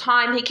he's on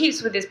time. He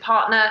keeps with his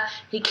partner.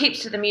 He keeps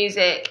to the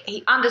music.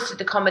 He understood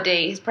the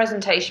comedy. His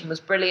presentation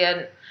was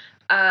brilliant.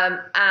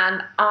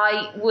 And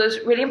I was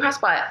really impressed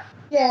by it.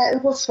 Yeah,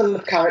 it was full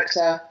of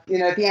character. You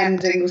know, the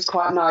ending was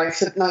quite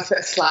nice, a nice bit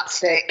of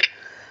slapstick.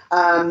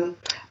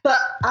 But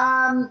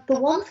the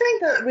one thing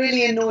that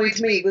really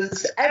annoyed me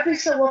was every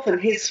so often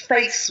his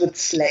face would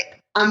slip.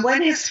 And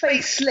when his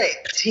face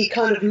slipped, he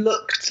kind of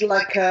looked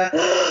like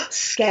a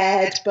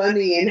scared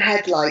bunny in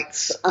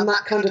headlights. And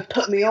that kind of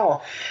put me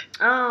off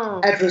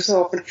every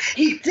so often.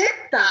 He did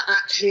that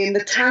actually in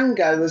the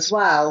tango as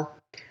well.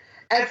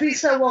 Every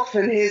so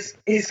often his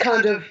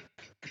kind of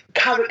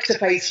character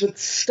face would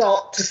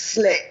start to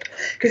slip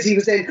because he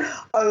was in,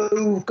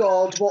 oh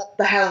God, what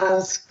the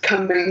hell's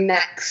coming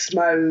next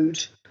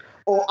mode?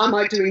 Or am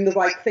I doing the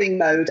right thing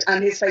mode?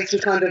 And his face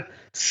would kind of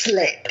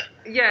slip.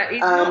 Yeah, he's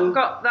not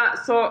got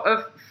that sort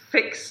of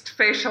fixed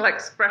facial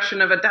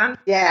expression of a dancer.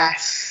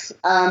 Yes,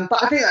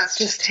 but I think that's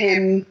just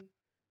him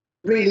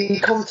really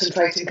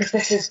concentrating because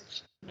this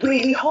is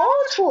really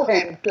hard for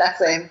him, bless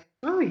him.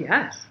 Oh,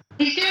 yes.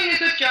 He's doing a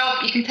good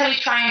job. You can tell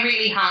he's trying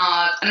really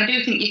hard. And I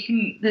do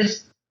think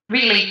there's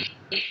really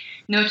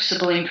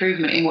noticeable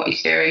improvement in what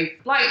he's doing.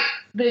 Like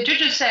the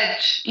judges said,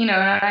 you know,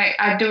 and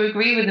I do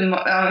agree with him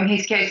in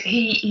his case,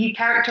 he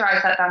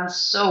characterised that dance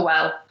so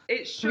well.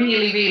 It shows,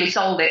 really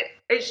sold it.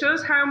 It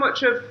shows how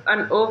much of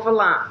an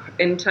overlap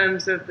in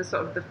terms of the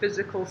sort of the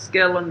physical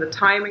skill and the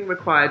timing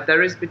required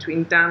there is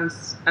between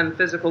dance and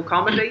physical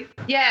comedy.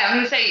 Yeah, I'm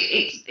going to say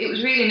it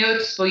was really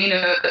noticeable, you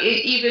know,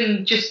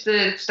 even just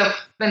the stuff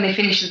when they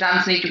finished the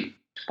dance and he jumped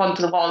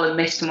onto the wall and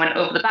missed and went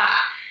over the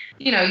back.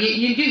 You know,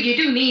 you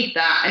do need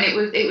that, and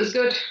it was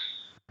good.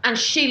 And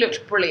she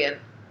looked brilliant.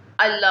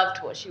 I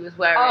loved what she was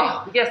wearing.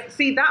 Oh, yes.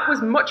 See, that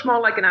was much more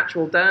like an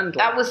actual dirndl.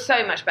 That was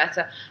so much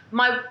better.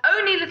 My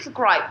only little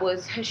gripe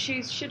was her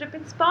shoes should have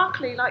been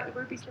sparkly, like the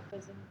ruby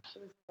slippers.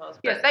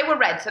 Yes, they were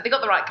red, so they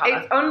got the right colour.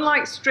 It's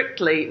unlike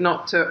Strictly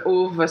not to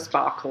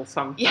over-sparkle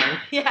something.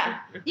 Yeah.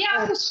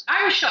 I was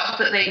shocked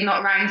that they'd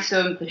not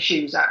rhinestoned the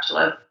shoes,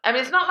 actually. I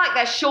mean, it's not like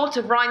they're short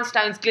of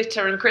rhinestones,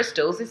 glitter and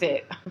crystals, is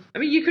it? I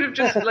mean, you could have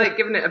just,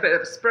 given it a bit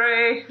of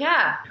spray.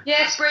 Yeah.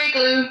 Yeah, spray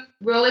glue,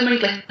 roll in and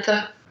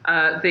glitter.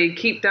 The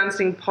Keep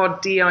Dancing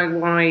Pod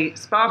DIY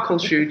sparkle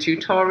shoe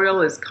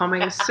tutorial is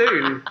coming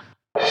soon.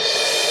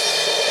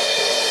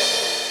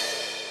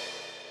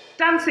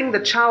 Dancing the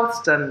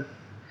Charleston.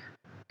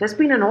 There's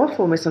been an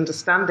awful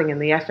misunderstanding in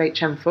the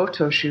FHM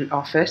photo shoot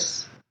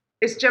office.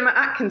 It's Gemma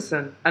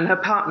Atkinson and her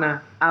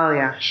partner,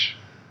 Alyash.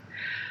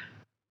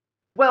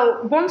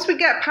 Well, once we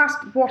get past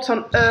what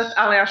on earth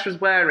Alyash was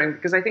wearing,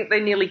 because I think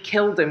they nearly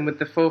killed him with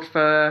the faux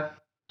fur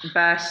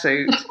bear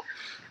suit.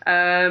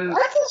 I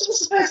thought it was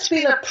supposed to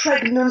be a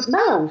pregnant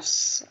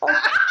mouse.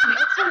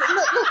 That's what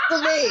it looked to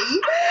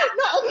me.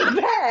 Not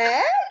a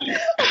bear.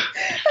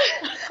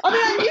 I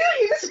mean, I knew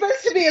he was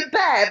supposed to be a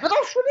bear, but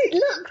that's what it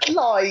looked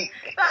like.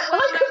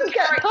 I couldn't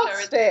get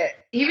past it.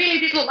 He really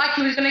did look like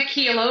he was going to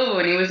keel over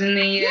when he was in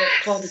the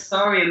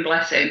auditorium,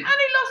 bless him. And he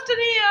lost an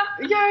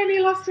ear. Yeah, and he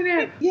lost an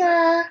ear.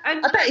 Yeah.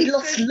 And I bet he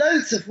lost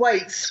loads of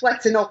weight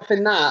sweating off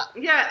in that.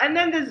 Yeah, and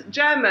then there's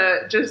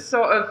Gemma, just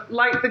sort of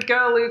like the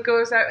girl who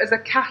goes out as a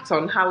cat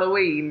on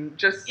Halloween.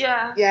 Just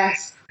Yeah.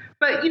 Yes.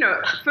 But, you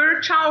know, for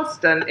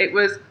Charleston, it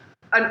was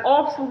an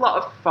awful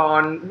lot of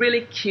fun,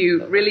 really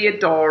cute, really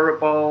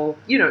adorable.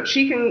 You know,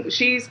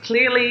 she's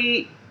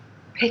clearly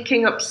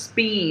picking up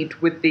speed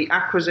with the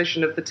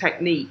acquisition of the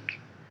technique.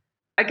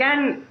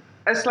 Again,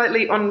 a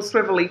slightly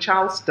unswivelly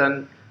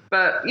Charleston,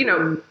 but, you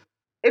know,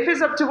 if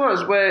it's up to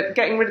us, we're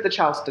getting rid of the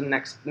Charleston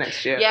next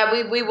year. Yeah,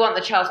 we want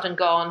the Charleston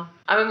gone.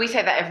 I mean, we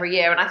say that every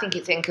year, and I think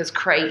it's in because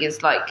Craig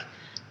is like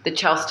the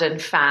Charleston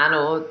fan,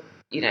 or,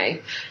 you know,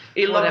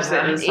 He loves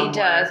it in some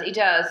way. He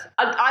does.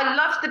 I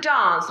loved the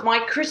dance. My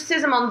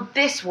criticism on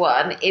this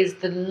one is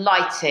the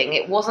lighting.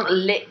 It wasn't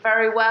lit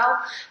very well,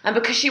 and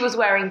because she was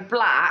wearing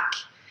black,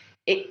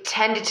 it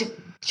tended to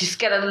just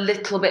get a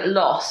little bit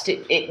lost.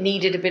 It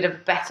needed a bit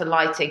of better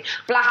lighting.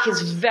 Black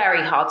is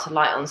very hard to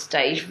light on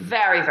stage.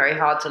 Very, very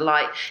hard to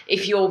light.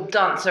 If your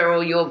dancer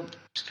or your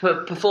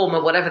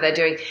performer, whatever they're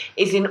doing,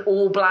 is in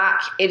all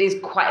black, it is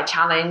quite a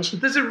challenge.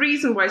 There's a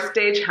reason why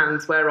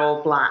stagehands wear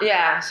all black.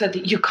 Yeah, so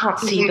that you can't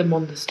see them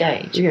on the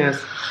stage.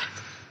 Yes.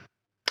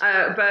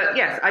 But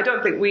yes, I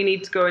don't think we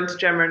need to go into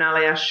Gemma and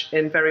Alyash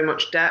in very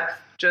much depth.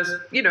 Just,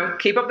 you know,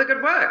 keep up the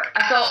good work.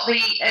 I thought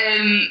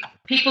the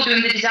people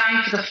doing the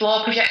design for the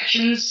floor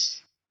projections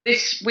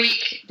this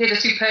week did a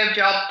superb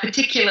job,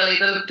 particularly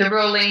the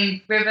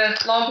rolling river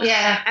logs.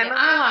 Yeah,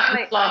 I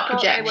like the log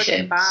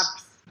projection.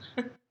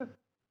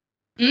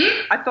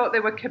 I thought they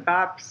were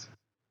kebabs.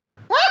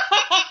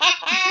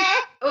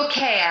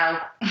 Okay,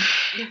 Al.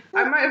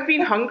 I might have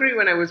been hungry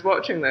when I was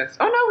watching this.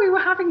 Oh no,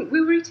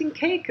 we were eating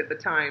cake at the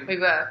time. We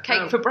were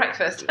cake for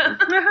breakfast.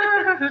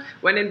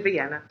 When in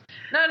Vienna.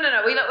 No.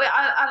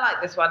 I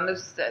like this one.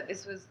 This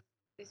was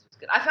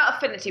good. I felt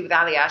affinity with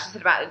Alia. She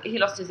said about he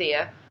lost his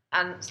ear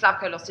and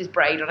Slavko lost his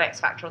braid on X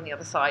Factor on the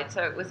other side.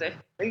 So it was a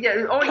you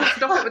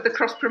stop it with the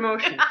cross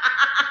promotion.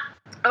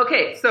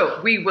 Okay, so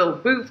we will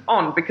move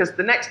on because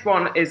the next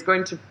one is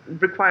going to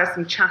require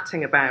some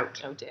chatting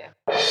about. Oh dear.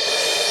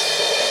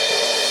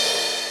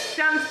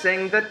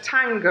 Dancing the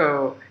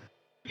tango.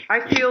 I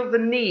feel the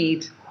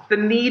need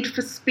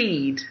for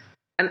speed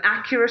and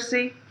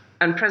accuracy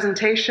and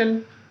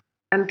presentation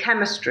and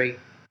chemistry,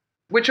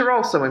 which are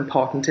also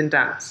important in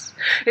dance.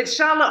 It's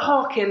Charlotte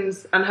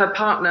Hawkins and her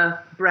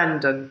partner,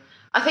 Brendan.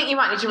 I think you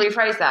might need to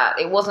rephrase that.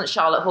 It wasn't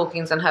Charlotte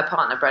Hawkins and her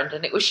partner,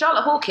 Brendan. It was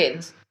Charlotte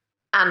Hawkins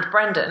and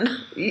Brendan.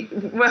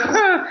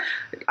 Well,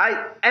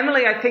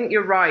 Emily, I think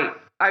you're right.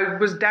 I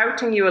was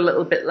doubting you a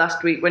little bit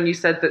last week when you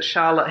said that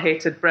Charlotte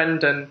hated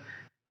Brendan.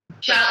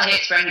 Charlotte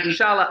hates Brendan.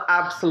 Charlotte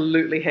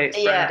absolutely hates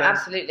Brendan. Yeah,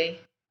 absolutely.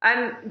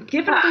 And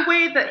given the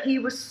way that he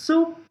was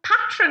so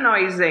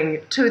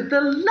patronising to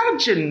the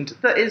legend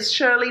that is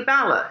Shirley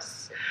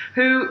Ballas,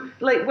 who,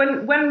 like,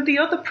 when the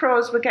other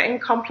pros were getting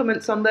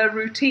compliments on their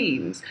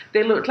routines,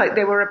 they looked like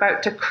they were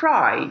about to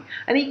cry,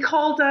 and he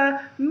called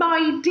her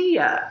my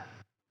dear.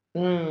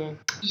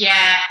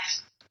 Yeah.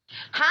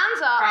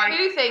 Hands up, Right.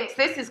 Who thinks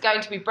this is going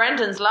to be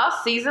Brendan's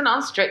last season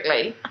on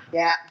Strictly?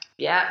 Yeah.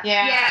 Yeah.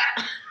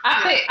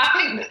 I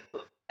think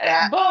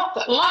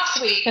both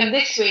last week and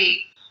this week,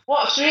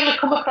 what's really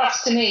come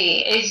across to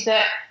me is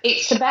that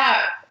it's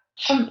about,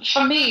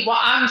 for me, what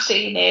I'm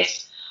seeing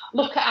is,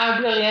 look at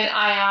how brilliant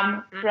I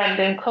am,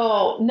 Brendan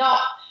Cole,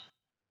 not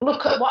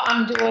look at what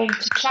I'm doing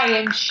to try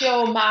and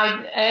show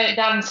my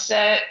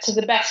dancer to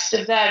the best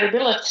of their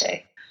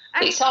ability.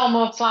 It's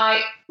almost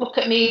like, look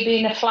at me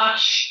being a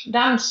flash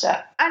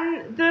dancer.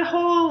 And the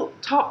whole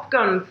Top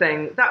Gun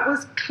thing, that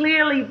was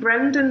clearly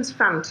Brendan's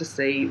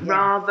fantasy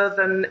rather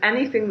than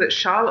anything that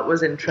Charlotte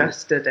was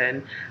interested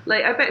in.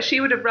 Like, I bet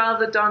she would have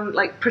rather done,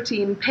 like,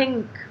 Pretty in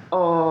Pink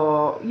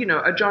or, you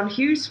know, a John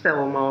Hughes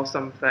film or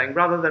something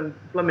rather than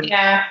blooming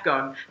Top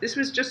Gun. This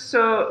was just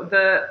so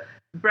that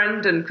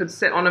Brendan could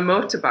sit on a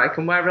motorbike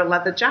and wear a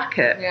leather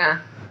jacket. Yeah.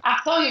 I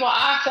tell you what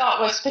I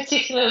thought was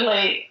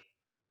particularly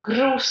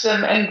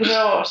gruesome and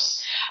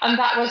gross, and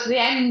that was the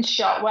end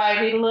shot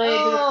where he laid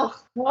the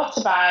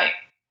motorbike.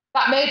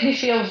 That made me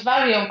feel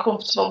very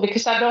uncomfortable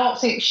because I don't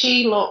think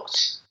she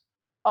looked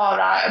all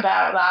right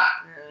about that,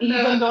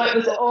 even though it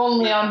was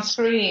only on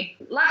screen.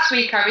 Last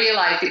week I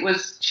realised it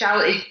was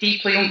Charlotte is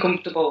deeply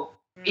uncomfortable,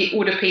 it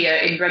would appear,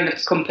 in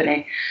Brendan's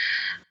company.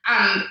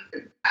 And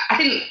I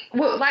think,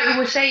 well, like we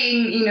were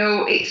saying, you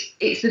know,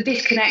 it's the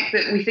disconnect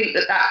that we think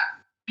that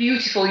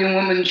beautiful young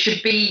woman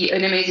should be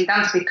an amazing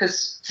dancer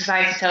because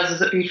society tells us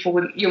that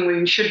beautiful young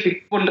women should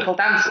be wonderful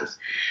dancers.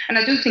 And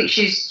I do think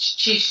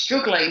she's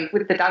struggling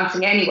with the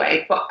dancing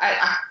anyway. But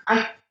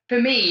I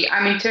for me,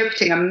 I'm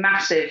interpreting a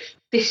massive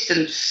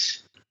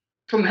distance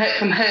from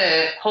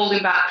her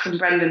holding back from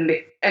Brendan.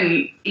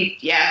 And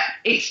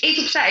it's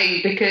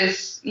upsetting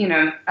because, you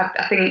know,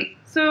 I think...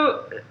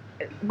 So...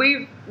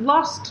 We've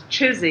lost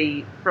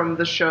Chizzy from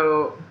the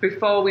show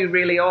before we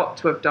really ought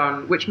to have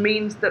done, which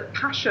means that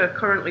Pasha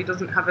currently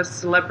doesn't have a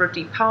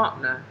celebrity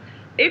partner.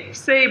 If,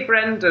 say,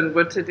 Brendan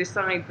were to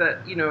decide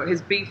that, you know,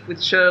 his beef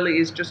with Shirley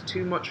is just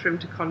too much for him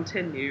to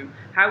continue,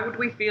 how would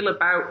we feel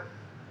about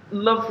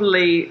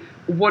lovely,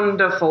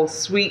 wonderful,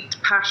 sweet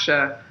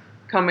Pasha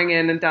coming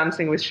in and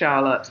dancing with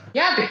Charlotte?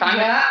 Yeah, I'd be fine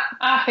with that.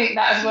 I think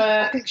that would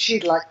work. I think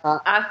she'd like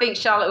that. I think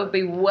Charlotte would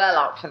be well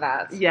up for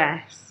that.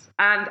 Yes.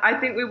 And I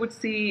think we would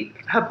see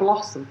her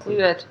blossom. We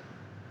would.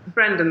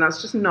 Brendan,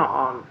 that's just not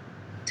on.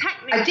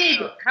 Technically, I did,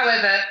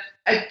 however,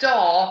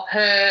 adore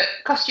her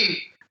costume.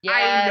 Yes,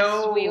 I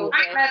know. we all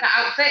I did. wear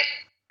that outfit.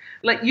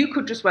 Like, you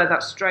could just wear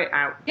that straight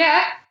out.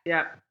 Yeah.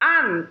 Yeah.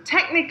 And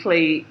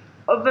technically,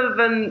 other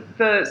than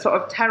the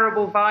sort of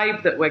terrible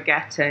vibe that we're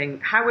getting,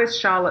 how is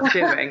Charlotte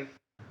doing?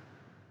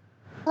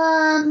 Her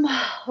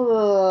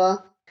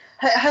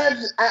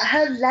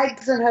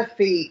legs and her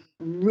feet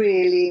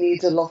really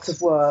need a lot of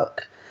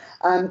work.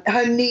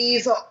 Her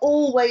knees are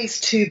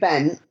always too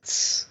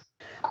bent.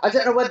 I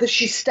don't know whether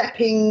she's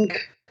stepping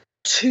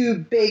too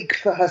big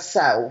for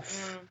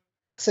herself.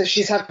 So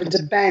she's having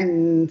to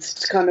bend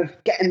to kind of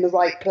get in the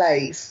right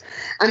place.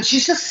 And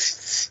she's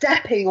just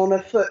stepping on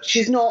her foot.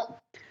 She's not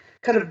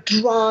kind of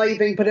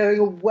driving, putting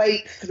a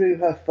weight through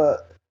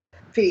her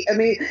feet. I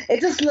mean, it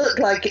does look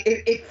like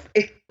if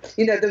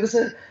you know, there was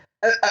a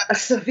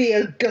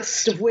severe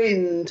gust of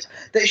wind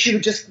that she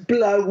would just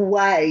blow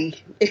away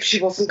if she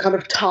wasn't kind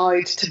of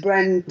tied to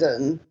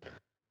Brendan,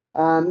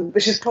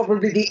 which is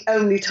probably the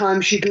only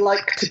time she'd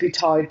like to be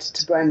tied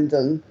to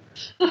Brendan.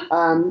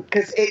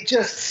 Because it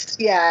just,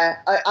 that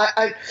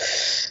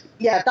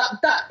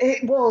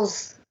it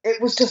was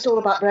just all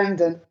about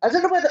Brendan. I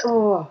don't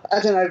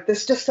know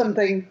there's just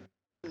something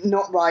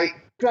not right.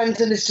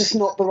 Brendan is just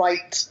not the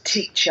right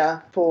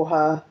teacher for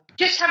her.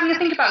 Just having a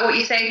think about what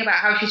you're saying about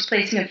how she's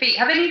placing her feet.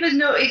 Have any of us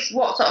noticed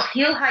what sort of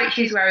heel height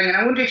she's wearing? And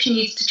I wonder if she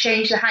needs to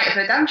change the height of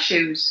her dance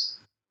shoes.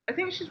 I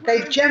think she's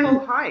wearing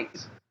full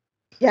height.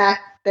 Yeah,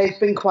 they've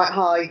been quite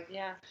high.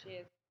 Yeah, she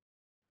is.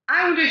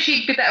 I wonder if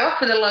she'd be better off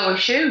with a lower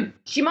shoe.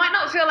 She might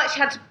not feel like she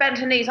had to bend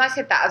her knees. I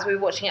said that as we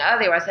were watching it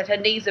earlier. I said her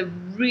knees are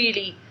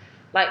really,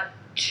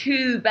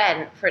 too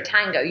bent for a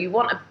tango. You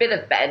want a bit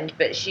of bend,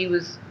 but she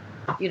was,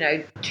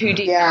 too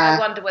deep. Yeah. I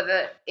wonder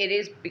whether it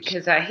is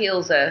because her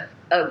heels are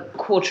a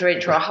quarter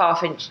inch or a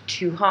half inch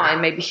too high.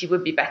 Maybe she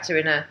would be better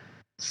in a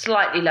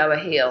slightly lower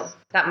heel.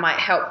 That might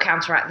help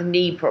counteract the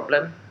knee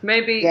problem.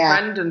 Maybe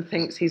Brendan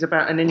thinks he's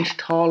about an inch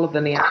taller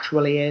than he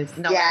actually is.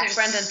 No, I think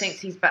Brendan thinks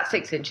he's about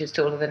 6 inches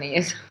taller than he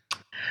is.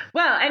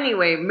 Well,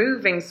 anyway,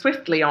 moving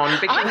swiftly on.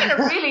 Because I'm in a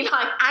really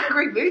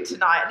angry mood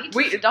tonight. I need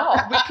to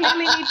stop. We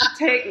clearly need to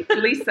take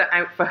Lisa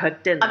out for her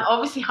dinner. I'm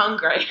obviously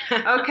hungry.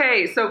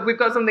 Okay, so we've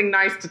got something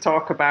nice to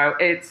talk about.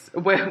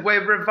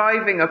 We're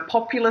reviving a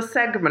popular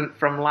segment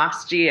from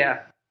last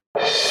year.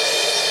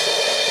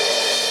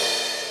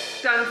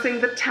 Dancing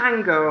the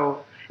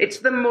tango. It's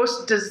the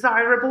most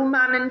desirable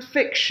man in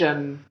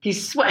fiction.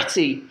 He's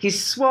sweaty.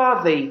 He's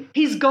swarthy.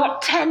 He's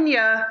got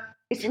tenure.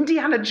 It's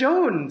Indiana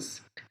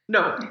Jones.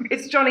 No,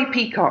 it's Johnny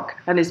Peacock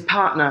and his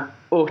partner,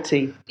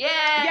 Orty.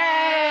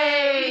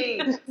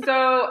 Yay!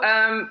 So,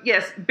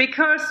 yes,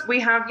 because we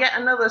have yet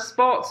another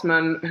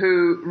sportsman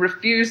who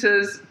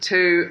refuses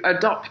to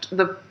adopt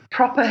the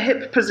proper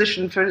hip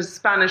position for his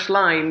Spanish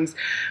lines,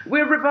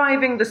 we're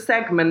reviving the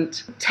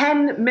segment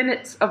 10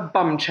 Minutes of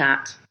Bum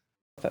Chat.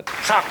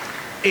 Suck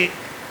it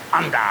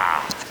under.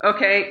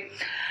 Okay.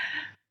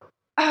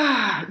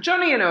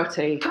 Jonnie and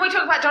Orty. Can we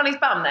talk about Johnny's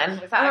bum then?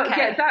 Is that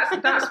okay? Yeah,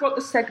 that's what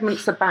the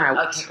segment's about.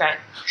 Okay,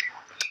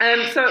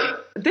 great. So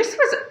this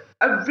was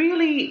a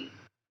really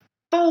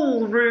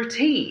full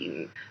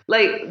routine.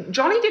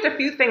 Jonnie did a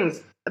few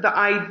things that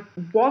I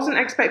wasn't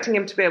expecting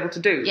him to be able to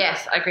do.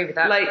 Yes, I agree with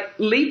that.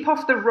 Leap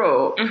off the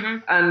rope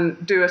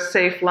and do a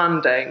safe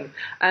landing,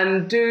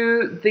 and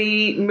do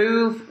the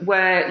move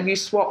where you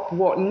swap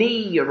what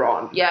knee you're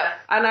on. Yeah.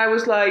 And I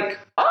was like,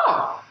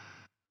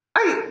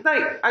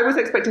 I was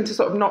expecting to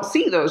sort of not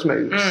see those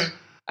moves.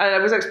 And I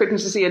was expecting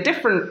to see a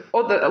different,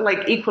 other,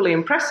 equally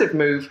impressive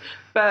move.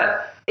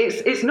 But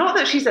it's not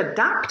that she's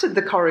adapted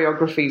the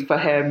choreography for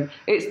him.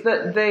 It's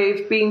that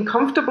they've been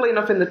comfortable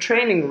enough in the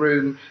training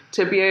room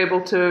to be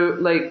able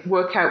to,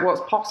 work out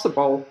what's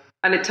possible.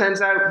 And it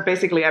turns out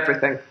basically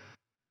everything.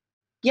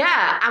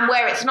 Yeah, and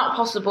where it's not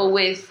possible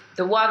with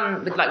the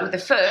one, with the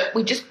foot,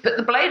 we just put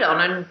the blade on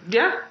and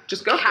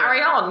just go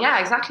carry on. Yeah,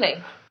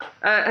 exactly.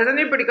 Has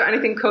anybody got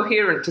anything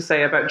coherent to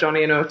say about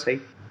Jonnie and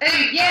Orty?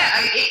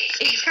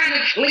 It's kind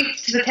of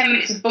linked to the 10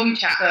 minutes of bum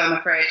chat, though, I'm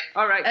afraid.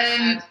 All right.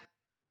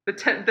 The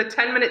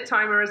 10-minute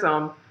timer is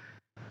on.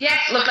 Yes,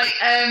 lovely.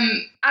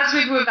 As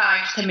we've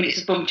revived 10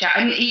 minutes of bum chat,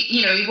 and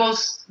he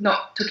was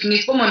not tucking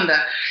his bum under,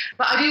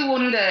 but I do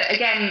wonder,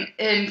 again,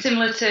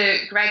 similar to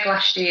Greg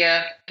last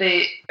year,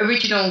 the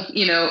original,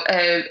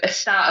 a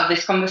start of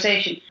this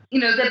conversation,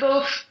 they're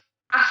both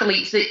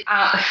athletes that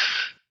are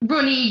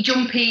runny,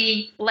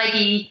 jumpy,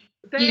 leggy.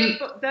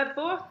 They're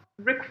both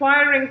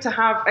requiring to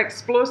have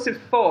explosive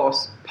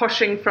force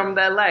pushing from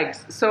their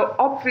legs. So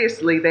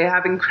obviously they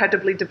have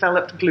incredibly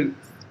developed glutes.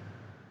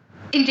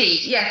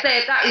 Indeed, yes,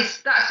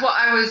 that's what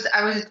I was.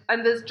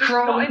 And there's just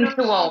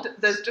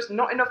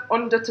not enough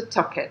under to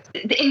tuck it.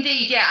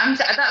 Indeed, yeah,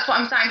 that's what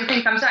I'm starting to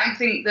think. I'm starting to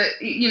think that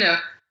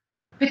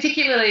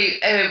particularly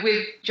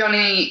with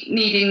Jonnie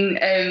needing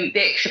the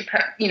extra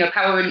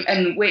power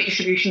and weight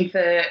distribution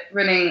for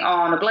running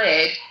on a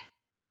blade,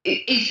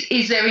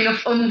 is there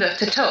enough under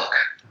to tuck?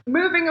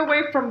 Moving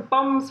away from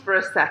bums for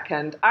a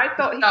second, I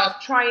thought he was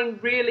trying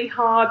really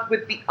hard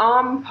with the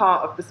arm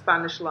part of the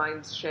Spanish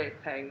lines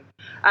shaping.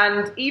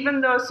 And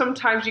even though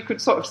sometimes you could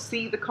sort of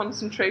see the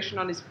concentration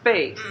on his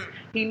face,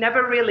 he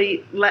never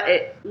really let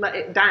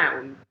it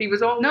down. He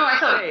was always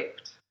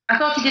shaped. I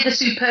thought he did a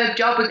superb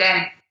job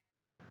again.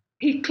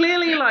 He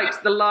clearly likes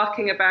the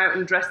larking about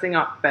and dressing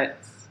up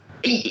bits.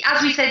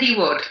 As we said he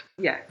would.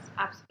 Yes.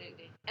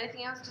 Absolutely.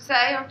 Anything else to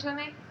say on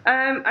Jonnie?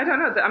 I don't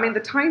know. I mean, the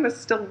timer's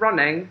still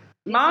running.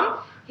 Mum?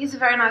 He's a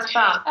very nice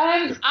bum.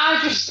 I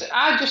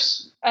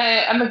just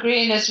am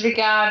agreeing as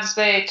regards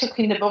the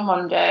tucking the bum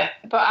under,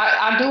 but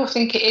I do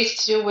think it is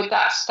to do with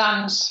that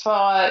stance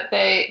for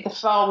the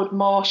forward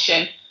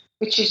motion,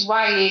 which is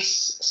why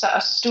he's sort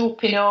of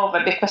stooping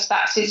over, because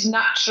that's his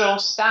natural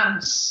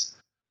stance.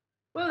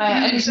 Well,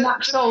 and his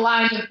natural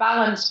line of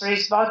balance for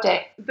his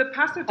body. The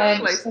paso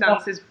doble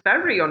stance is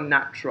very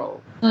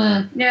unnatural.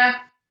 Yeah.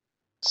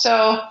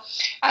 So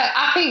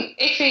I think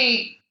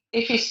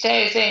if he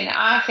stays in,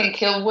 I think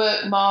he'll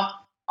work more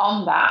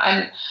on that.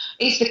 And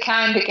he's the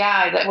kind of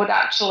guy that would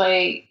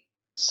actually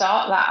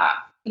sort that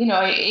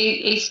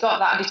he's got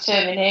that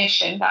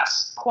determination.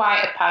 That's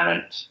quite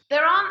apparent.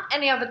 There aren't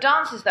any other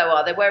dances, though,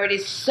 are there, where it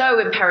is so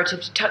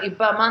imperative to tuck your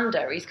bum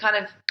under? He's kind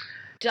of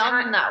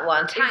done that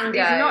one. Tango.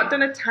 He's not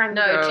done a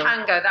tango. No,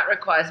 tango, that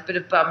requires a bit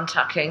of bum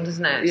tucking,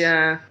 doesn't it?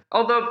 Yeah.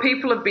 Although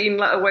people have been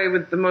let away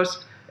with the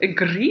most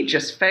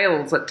egregious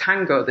fails at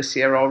tango this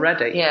year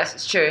already. Yes,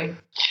 it's true.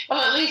 Well,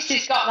 at least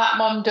he's got that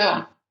one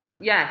done.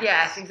 Yes.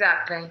 Yes,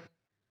 exactly.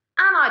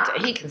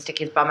 And he can stick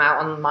his bum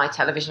out on my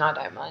television, I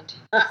don't mind.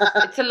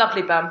 It's a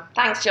lovely bum.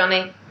 Thanks,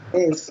 Jonnie.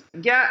 Is.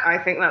 Yeah, I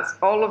think that's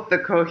all of the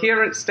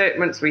coherent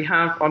statements we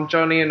have on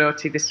Jonnie and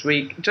Oti this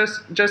week.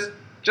 Just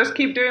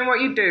keep doing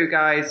what you do,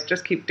 guys.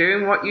 Just keep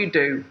doing what you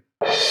do.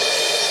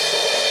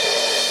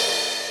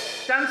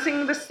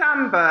 Dancing the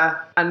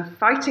samba and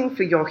fighting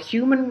for your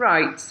human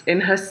rights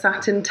in her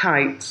satin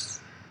tights.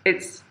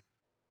 It's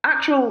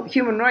actual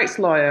human rights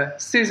lawyer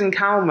Susan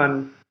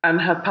Calman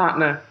and her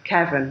partner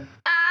Kevin.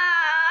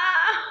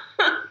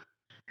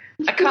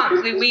 I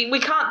can't. We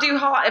can't do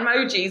heart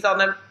emojis on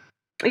a.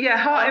 Yeah,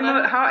 heart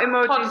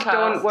emojis podcast.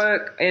 Don't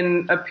work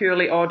in a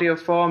purely audio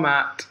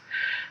format.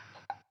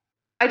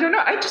 I don't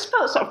know. I just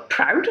felt sort of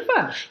proud of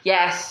her.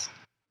 Yes,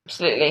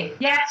 absolutely.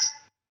 Yes.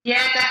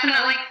 Yeah,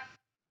 definitely.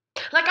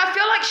 Like, I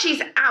feel like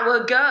she's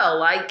our girl,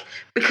 like,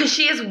 because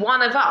she is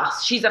one of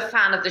us. She's a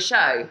fan of the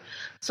show.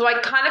 So I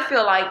kind of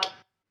feel like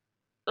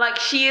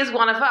she is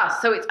one of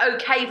us. So it's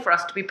okay for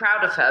us to be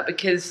proud of her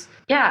because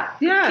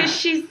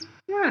she's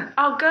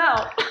our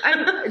girl.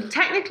 And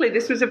technically,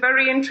 this was a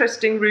very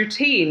interesting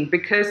routine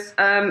because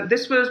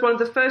this was one of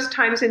the first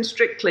times in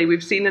Strictly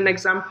we've seen an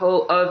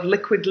example of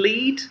liquid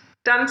lead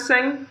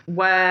dancing,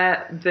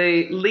 where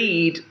the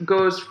lead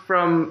goes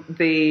from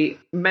the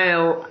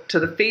male to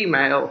the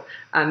female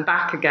and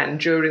back again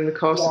during the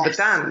course of the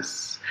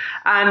dance.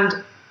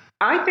 And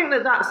I think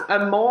that that's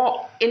a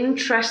more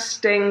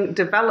interesting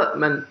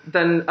development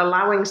than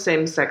allowing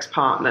same-sex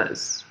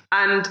partners.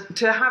 And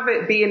to have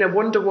it be in a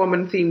Wonder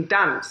Woman themed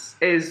dance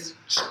is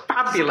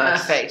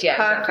fabulous. Perfect, yeah.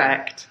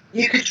 Perfect.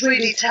 You could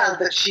really tell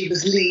that she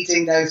was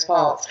leading those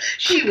parts.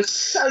 She was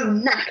so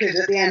knackered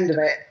at the end of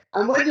it.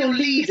 And when you're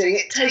leading,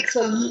 it takes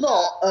a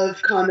lot of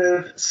kind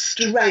of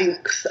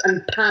strength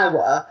and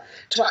power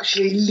to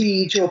actually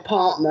lead your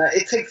partner.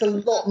 It takes a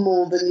lot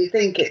more than you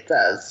think it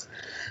does.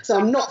 So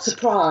I'm not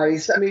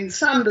surprised. I mean,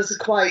 sambas are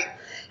quite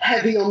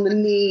heavy on the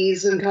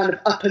knees and kind of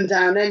up and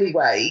down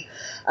anyway.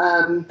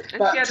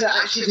 But to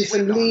actually do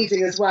some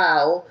leading as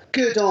well,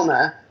 good on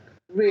her.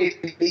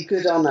 Really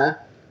good on her.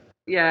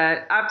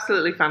 Yeah,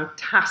 absolutely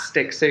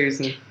fantastic,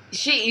 Susan.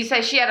 You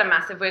say she had a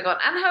massive wig on,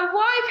 and her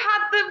wife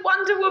had the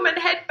Wonder Woman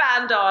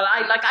headband on.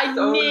 I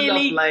So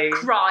nearly lovely.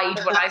 cried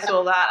when I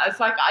saw that. It's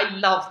like, I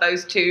love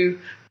those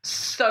two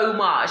so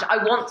much. I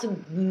want to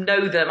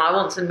know them. I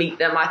want to meet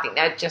them. I think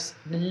they're just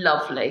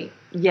lovely.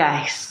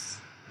 Yes.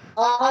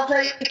 Are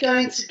they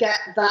going to get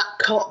that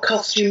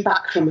costume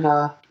back from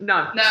her?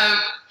 No. No.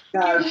 You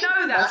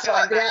know that's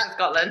right. going back to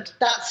Scotland.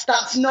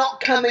 That's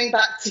not coming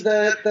back to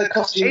the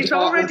costume It's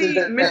department, already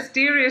is it?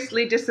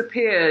 mysteriously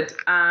disappeared,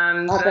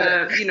 and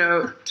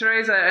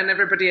Teresa and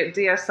everybody at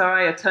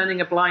DSI are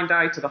turning a blind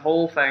eye to the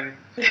whole thing.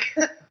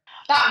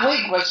 That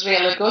wig was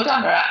really good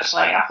on her,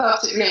 actually. I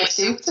thought it really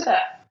suited her.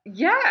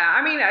 Yeah,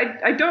 I mean,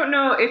 I don't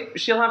know if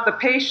she'll have the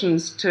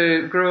patience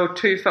to grow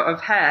 2 foot of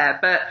hair,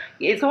 but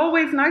it's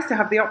always nice to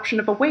have the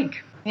option of a wig.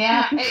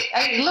 Yeah,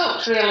 it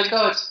looked really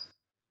good.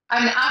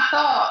 And I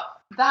thought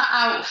that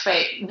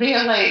outfit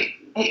really,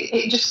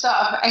 it just sort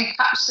of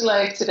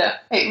encapsulated her.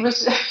 It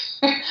was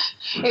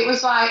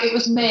like it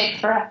was made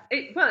for her.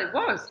 It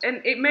was.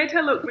 And it made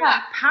her look really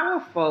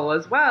powerful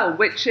as well,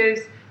 which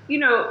is,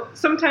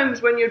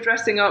 sometimes when you're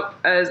dressing up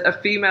as a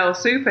female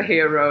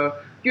superhero,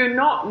 you're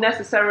not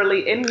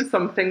necessarily in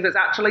something that's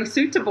actually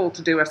suitable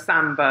to do a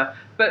samba.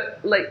 But,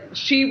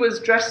 she was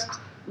dressed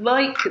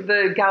like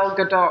the Gal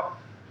Gadot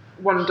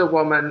Wonder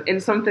Woman in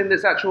something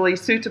that's actually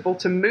suitable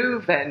to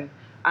move in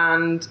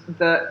and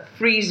that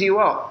frees you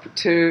up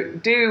to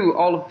do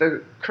all of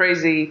the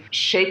crazy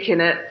shaking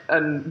it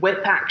and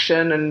whip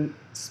action and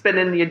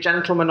spinning your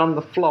gentleman on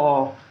the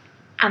floor.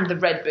 And the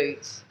red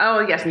boots. Oh,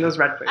 yes, and those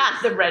red boots.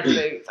 And the red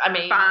boots. I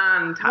mean,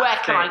 fantastic. Where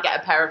can I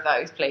get a pair of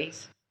those,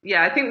 please?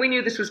 Yeah, I think we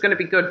knew this was going to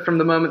be good from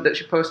the moment that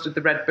she posted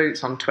the red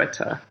boots on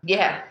Twitter.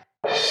 Yeah.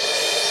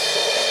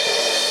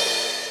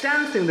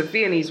 Dancing the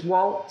Viennese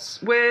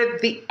waltz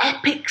with the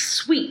epic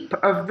sweep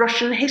of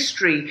Russian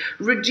history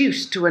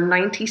reduced to a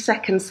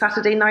 90-second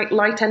Saturday Night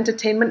Light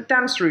entertainment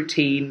dance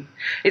routine.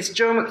 It's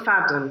Joe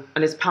McFadden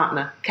and his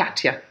partner,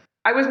 Katya.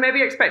 I was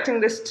maybe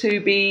expecting this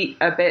to be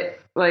a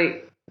bit,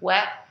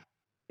 wet.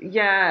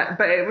 Yeah,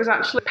 but it was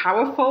actually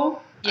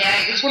powerful.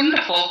 Yeah, it was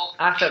wonderful.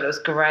 I thought it was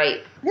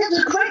great. There was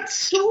a great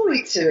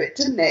story to it,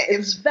 didn't it? It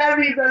was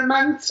very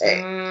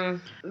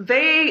romantic.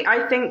 They,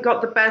 I think,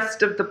 got the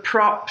best of the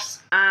props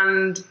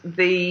and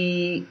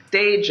the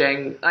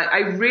staging. I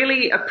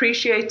really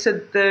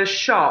appreciated the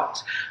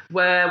shot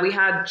where we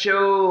had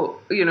Joe,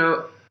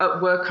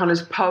 at work on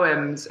his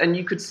poems, and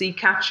you could see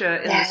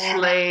Katya in the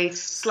sleigh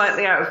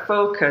slightly out of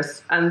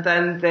focus, and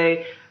then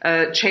they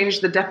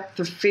changed the depth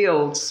of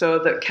field so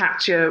that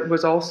Katya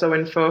was also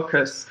in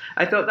focus.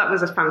 I thought that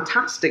was a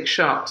fantastic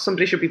shot.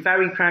 Somebody should be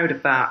very proud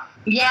of that.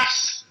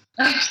 Yes.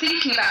 I was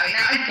thinking about it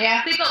now.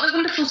 Yeah. They got the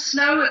wonderful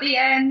snow at the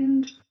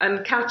end.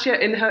 And Katya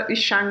in her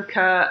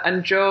Ushanka,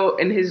 and Joe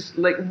in his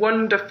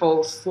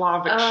wonderful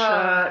Slavic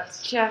shirt. It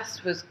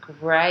just was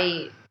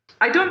great.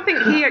 I don't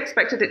think he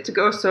expected it to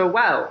go so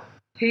well.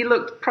 He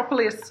looked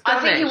properly astonished.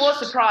 I think he was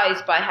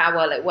surprised by how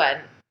well it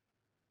went.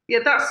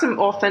 Yeah, that's some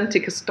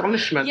authentic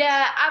astonishment.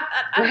 Yeah,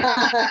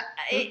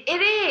 it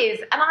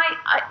is. And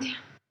I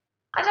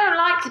don't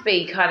like to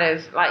be kind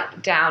of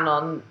like down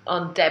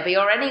on Debbie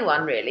or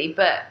anyone really,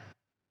 but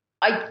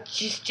I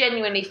just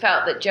genuinely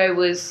felt that Joe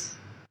was...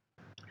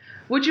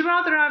 Would you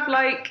rather have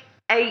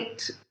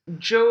 8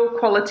 Joe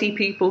quality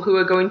people who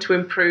are going to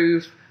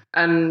improve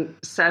and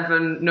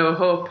 7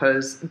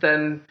 no-hopers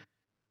than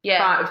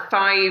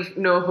 5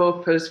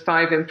 no-hopers,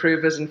 5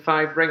 improvers and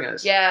 5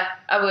 ringers? Yeah,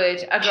 I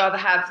would. I'd rather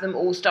have them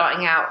all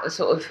starting out as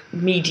sort of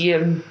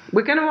medium.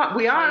 We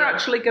are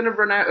actually going to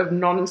run out of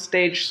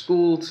non-stage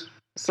schooled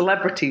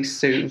celebrities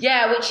soon.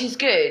 Yeah, which is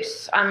good.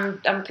 I'm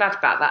glad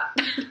about that.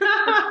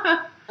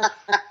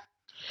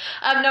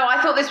 No,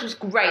 I thought this was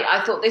great.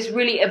 I thought this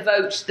really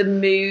evoked the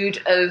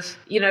mood of,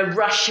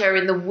 Russia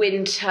in the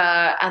winter,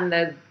 and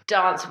the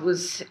dance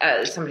was,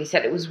 somebody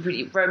said it was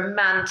really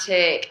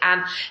romantic.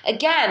 And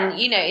again,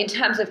 in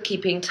terms of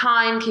keeping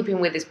time, keeping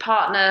with his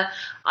partner,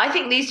 I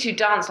think these two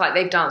dance like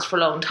they've danced for a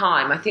long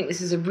time. I think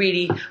this is a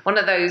really one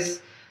of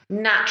those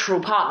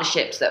natural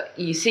partnerships that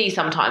you see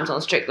sometimes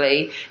on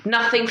Strictly.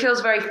 Nothing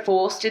feels very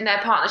forced in their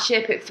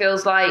partnership. It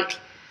feels like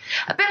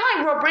a bit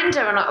like Rob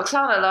Rinder and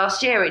Oksana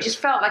last year. It just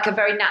felt like a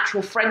very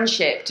natural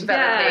friendship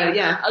developing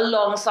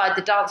alongside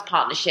the dance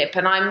partnership.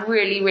 And I'm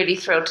really, really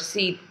thrilled to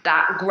see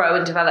that grow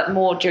and develop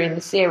more during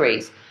the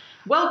series.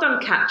 Well done,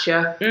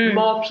 Katya.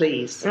 More,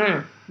 please.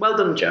 Well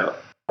done, Joe.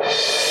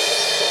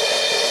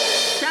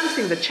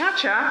 Dancing the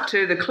cha-cha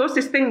to the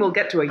closest thing we'll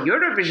get to a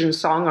Eurovision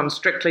song on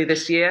Strictly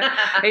this year.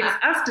 It's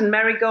Aston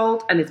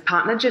Marigold and his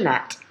partner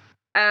Jeanette.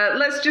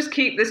 Let's just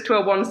keep this to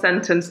a 1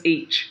 sentence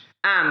each.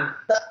 Anne.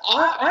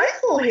 I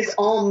thought his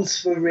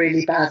arms were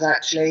really bad,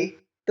 actually.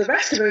 The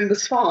rest of him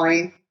was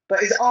fine, but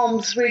his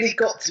arms really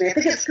got to me. I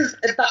think it's because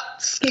of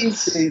that skin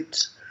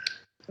suit.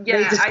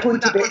 Yeah, his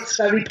pointy bits,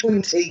 very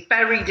pointy.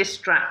 Very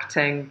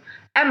distracting.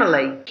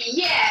 Emily.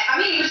 Yeah, I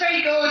mean, it was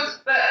very good,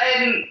 but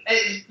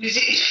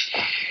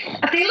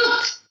they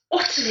looked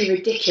utterly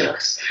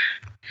ridiculous.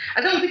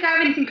 I don't think I have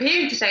anything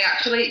clearing to say,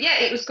 actually. Yeah,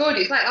 it was good.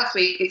 It's like last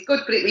week. It's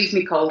good, but it leaves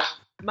me cold.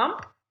 Mum?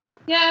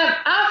 Yeah,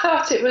 I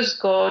thought it was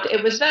good.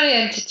 It was very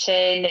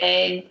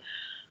entertaining,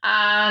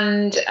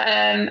 and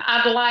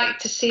I'd like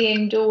to see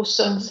him do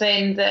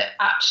something that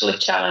actually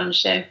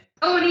challenged him.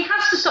 Oh, and he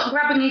has to stop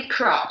grabbing his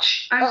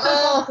crotch.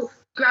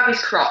 Grab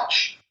his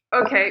crotch.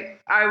 Okay,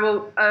 I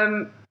will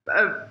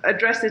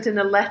address it in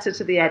a letter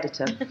to the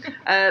editor.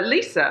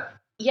 Lisa?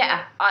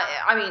 Yeah,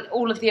 I mean,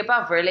 all of the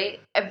above, really.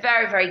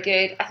 Very, very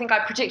good. I think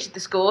I predicted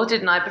the score,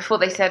 didn't I, before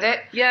they said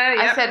it? Yeah.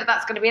 I said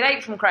that's going to be an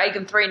 8 from Craig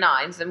and 3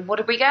 9s. And what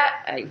did we get?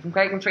 8 from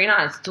Craig and 3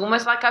 9s. It's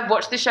almost like I've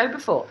watched the show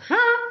before.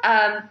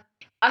 I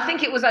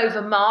think it was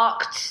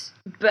overmarked,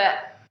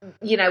 but,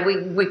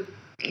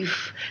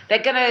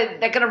 they're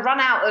gonna run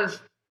out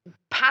of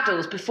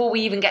paddles before we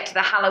even get to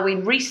the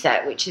Halloween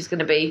reset, which is going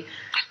to be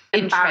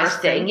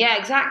interesting. Yeah,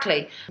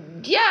 exactly.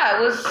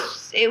 Yeah,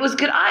 it was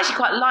good. I actually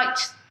quite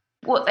liked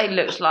what they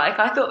looked like.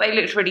 I thought they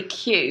looked really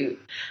cute.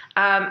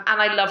 And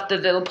I loved the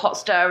little pot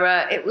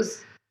stirrer.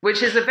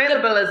 Which is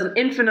available as an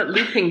infinite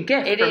looping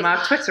GIF from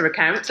our Twitter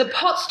account. The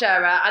pot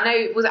stirrer, I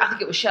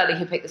think it was Shirley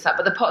who picked this up,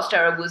 but the pot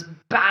stirrer was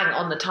bang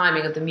on the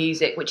timing of the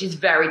music, which is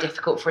very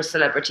difficult for a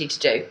celebrity to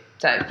do.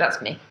 So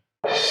that's me.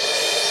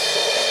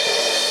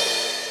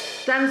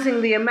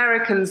 Dancing the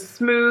Americans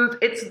smooth.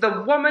 It's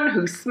the woman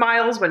who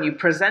smiles when you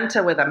present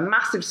her with a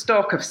massive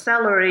stalk of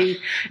celery.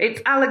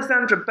 It's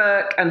Alexandra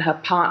Burke and her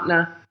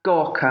partner,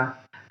 Gorka.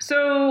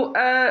 So,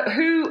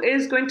 who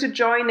is going to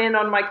join in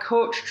on my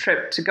coach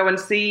trip to go and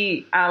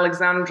see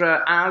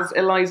Alexandra as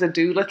Eliza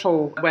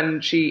Doolittle when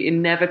she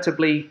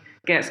inevitably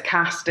gets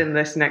cast in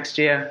this next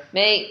year?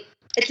 Me.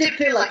 It did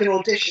feel like an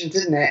audition,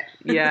 didn't it?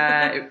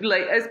 Yeah,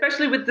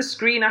 especially with the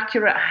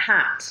screen-accurate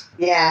hat.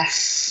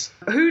 Yes.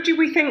 Who do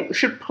we think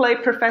should play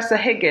Professor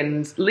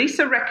Higgins?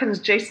 Lisa reckons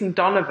Jason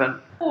Donovan.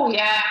 Oh,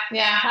 yeah,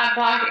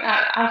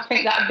 I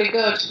think that'd be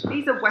good.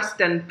 He's a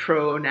West End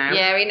pro now.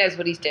 Yeah, he knows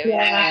what he's doing.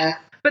 Yeah.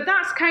 But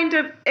that's kind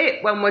of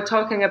it when we're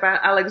talking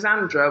about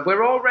Alexandra.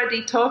 We're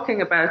already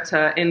talking about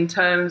her in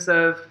terms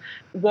of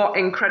what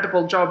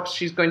incredible jobs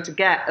she's going to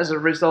get as a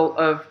result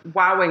of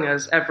wowing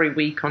us every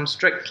week on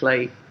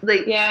Strictly.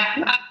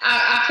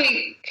 I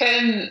think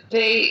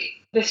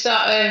the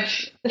sort of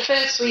the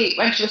first week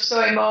when she was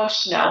so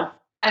emotional,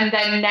 and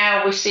then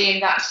now we're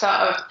seeing that sort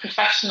of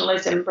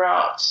professionalism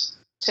brought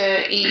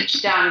to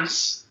each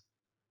dance.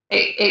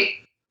 It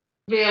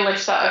really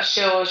sort of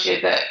shows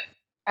you that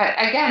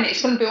again,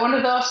 it's going to be one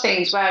of those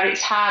things where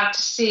it's hard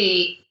to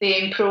see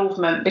the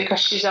improvement because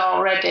she's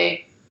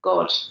already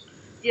good.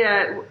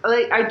 Yeah,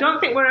 like, I don't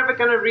think we're ever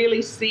going to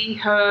really see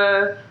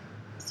her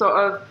sort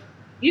of...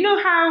 You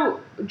know how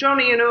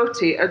Jonnie and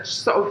Oti are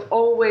sort of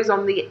always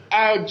on the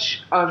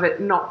edge of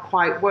it not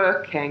quite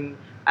working,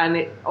 and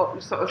it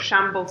sort of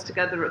shambles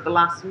together at the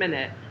last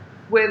minute?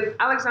 With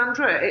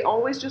Alexandra, it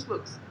always just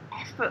looks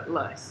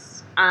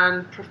effortless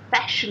and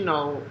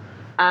professional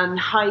and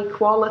high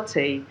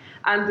quality,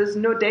 and there's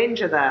no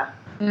danger there.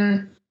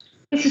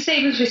 It's the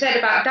same as we said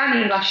about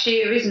Danny last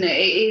year, isn't it?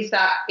 It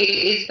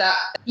is that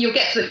you'll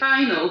get to the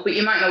final, but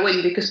you might not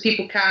win because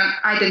people can't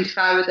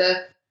identify with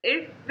her.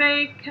 If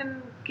they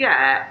can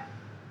get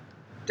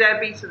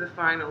Debbie to the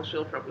final,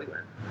 she'll probably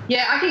win.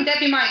 Yeah, I think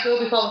Debbie might go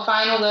before the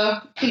final,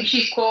 though. I think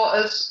she's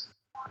quarters.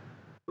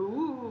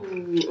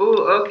 Ooh,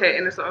 okay,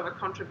 in a sort of a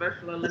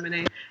controversial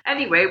elimination.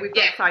 Anyway, we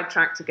get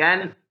sidetracked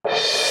again.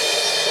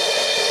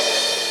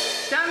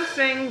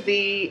 Dancing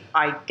the,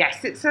 I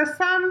guess it's a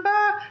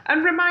samba,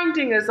 and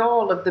reminding us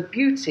all of the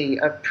beauty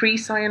of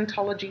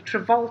pre-Scientology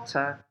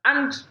Travolta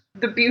and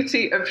the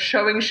beauty of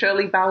showing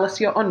Shirley Ballas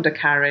your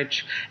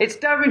undercarriage. It's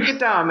David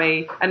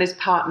Gadami and his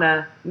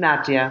partner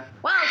Nadia.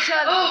 Well,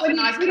 Shirley, when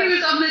he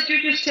was on the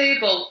judges'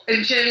 table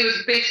and Shirley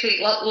was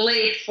basically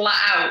laid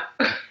flat out.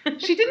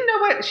 She didn't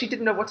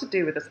know what to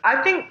do with us.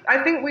 I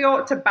think we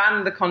ought to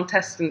ban the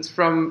contestants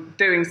from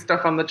doing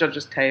stuff on the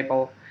judges'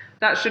 table.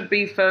 That should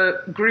be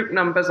for group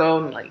numbers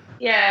only.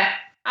 Yeah,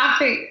 I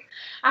think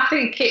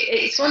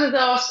it's one of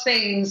those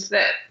things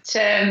that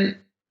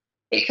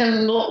it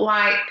can look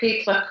like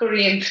people are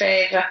currying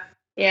favour.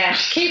 Yeah,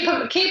 keep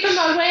them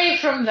away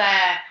from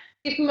there.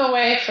 Keep them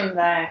away from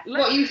there.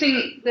 What, you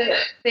think that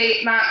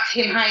they marked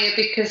him higher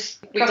because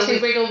he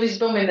wiggled his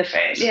bum in the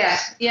face? Yeah.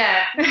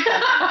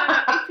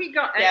 If he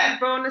got any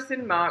bonus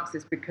in marks,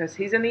 it's because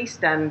he's an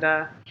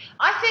EastEnder.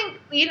 I think,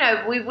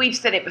 we've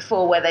said it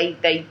before where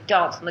they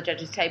dance on the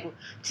judges' table.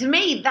 To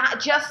me, that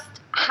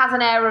just has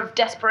an air of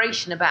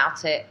desperation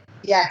about it.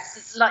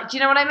 Yes. Like, do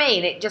you know what I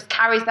mean? It just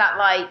carries that,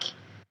 like,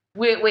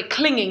 we're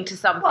clinging to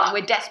something,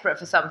 we're desperate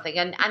for something,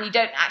 and you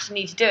don't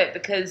actually need to do it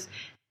because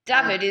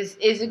David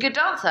is a good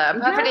dancer, a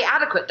perfectly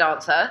adequate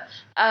dancer.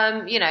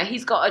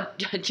 He's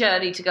got a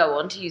journey to go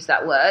on, to use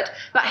that word,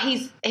 but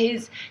he's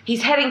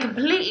heading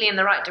completely in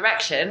the right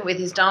direction with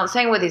his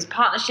dancing, with his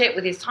partnership,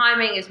 with his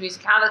timing, his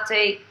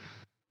musicality.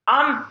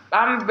 I'm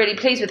really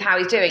pleased with how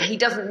he's doing. He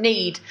doesn't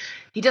need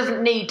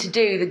to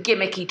do the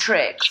gimmicky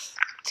tricks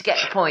to get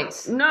the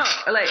points. No,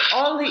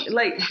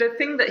 the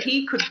thing that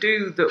he could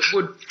do that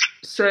would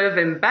serve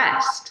him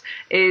best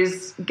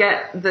is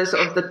get the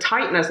sort of the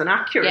tightness and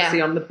accuracy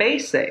on the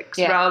basics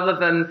rather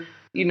than,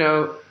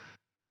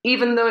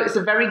 even though it's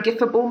a very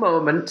gifable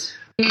moment.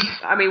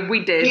 I mean,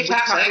 we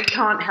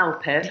can't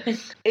help it.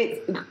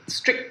 It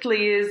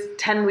strictly is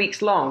 10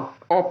 weeks long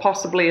or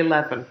possibly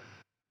 11.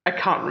 I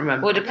can't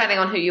remember. Well, depending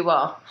on who you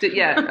are.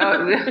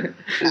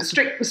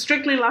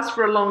 Strictly lasts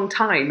for a long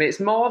time.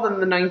 It's more than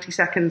the 90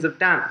 seconds of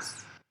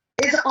dance.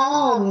 His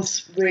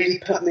arms really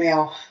put me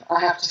off, I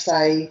have to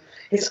say.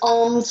 His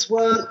arms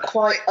weren't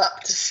quite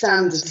up to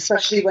standard,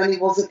 especially when he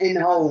wasn't in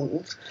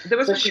hold,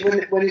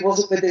 especially when he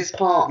wasn't with his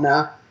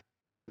partner.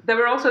 There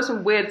were also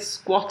some weird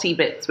squatty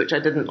bits, which I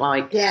didn't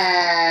like.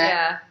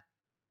 Yeah.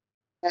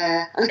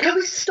 And can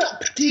we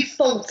stop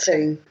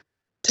defaulting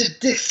to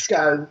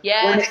disco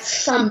when it's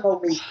Samba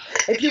week?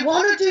 If you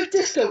want to do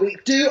disco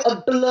week, do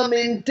a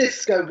blooming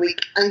disco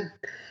week and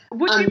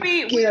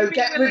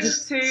get rid of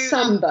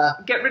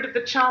Samba. Get rid of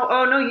the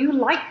Oh no, you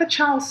like the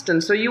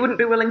Charleston, so you wouldn't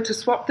be willing to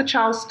swap the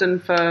Charleston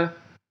for...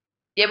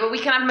 Yeah, but we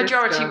can have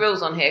majority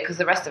rules on here because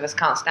the rest of us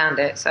can't stand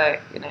it, so,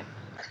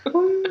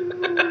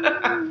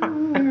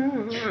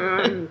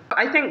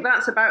 I think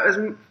that's about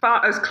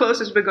as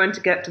close as we're going to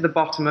get to the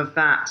bottom of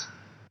that,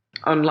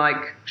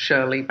 unlike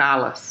Shirley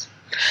Ballas.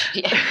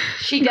 Yeah,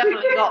 she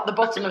definitely got the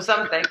bottom of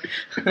something.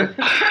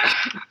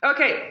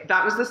 Okay,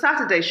 that was the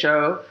Saturday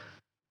show.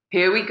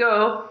 Here we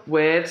go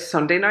with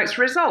Sunday night's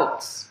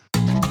results.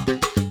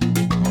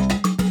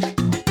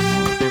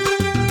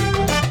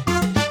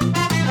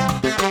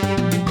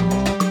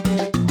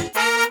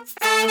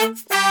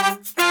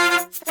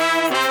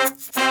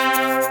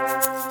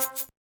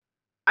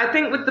 I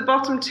think with the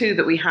bottom two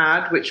that we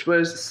had, which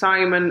was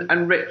Simon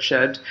and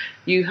Richard,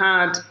 you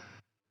had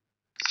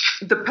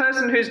the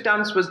person whose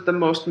dance was the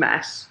most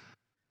mess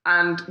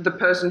and the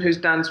person whose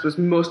dance was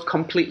most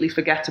completely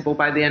forgettable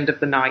by the end of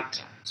the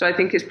night. So I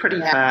think it's pretty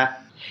fair.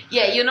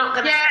 Yeah, you're not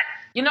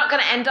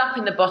gonna end up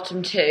in the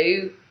bottom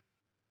two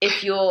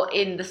if you're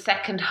in the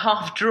second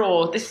half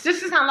draw. This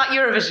sound like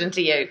Eurovision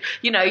to you.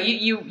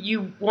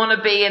 You want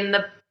to be in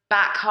the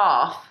back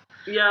half.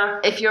 Yeah.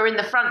 If you're in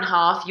the front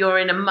half, you're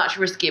in a much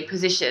riskier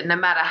position, no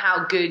matter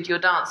how good your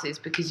dance is,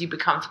 because you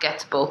become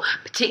forgettable,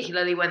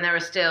 particularly when there are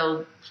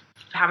still...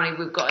 How many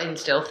we've got in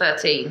still?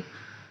 13.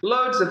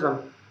 Loads of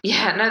them.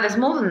 Yeah, no, there's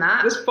more than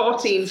that. There's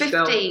 14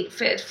 15,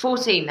 still.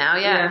 14 now,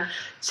 yeah.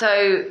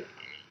 So,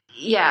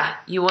 yeah,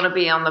 you want to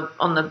be on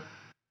the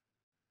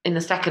in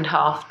the second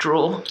half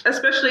draw.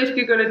 Especially if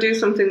you're going to do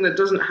something that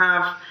doesn't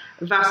have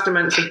vast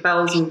amounts of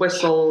bells and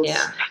whistles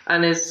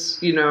and is,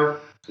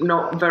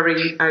 not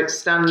very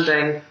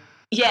outstanding.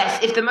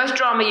 Yes, if the most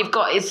drama you've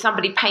got is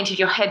somebody painted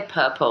your head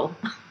purple.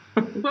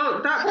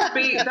 Well, that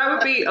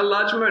would be a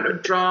large amount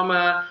of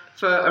drama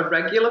for a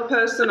regular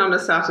person on a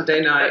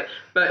Saturday night,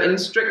 but in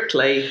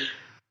Strictly...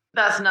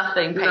 That's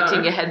nothing,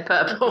 painting your head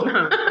purple.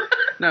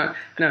 No.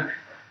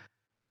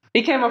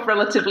 He came off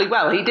relatively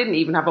well. He didn't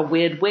even have a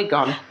weird wig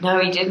on. No,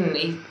 he didn't.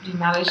 He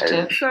managed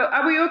to. So,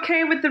 are we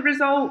okay with the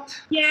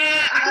result?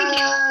 Yeah, I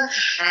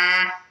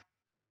think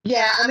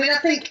Yeah, I mean, I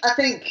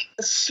think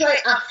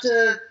straight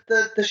after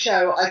the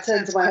show, I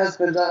turned to my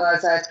husband and I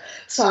said,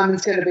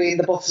 Simon's going to be in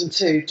the bottom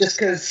two, just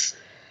because,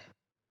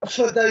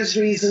 for those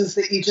reasons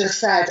that you just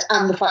said,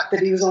 and the fact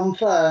that he was on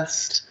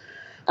first.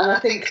 And I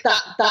think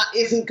that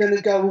isn't going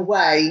to go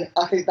away.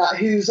 I think that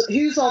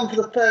who's on for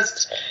the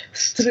first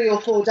 3 or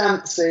 4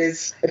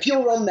 dances, if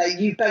you're on there,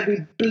 you better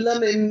be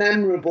blooming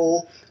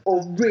memorable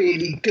or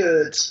really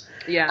good.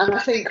 Yeah. And I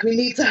think we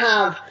need to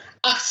have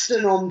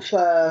Aston on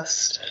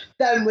first,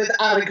 then with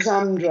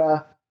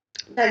Alexandra,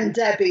 then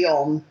Debbie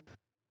on.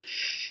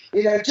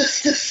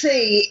 Just to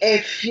see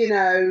if,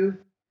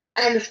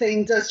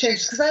 anything does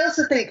change. Because I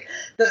also think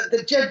that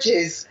the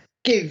judges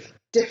give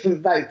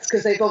different votes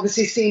because they've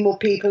obviously seen more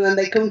people and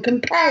they can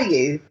compare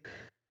you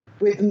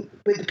with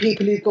the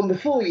people who've gone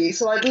before you.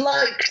 So I'd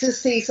like to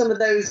see some of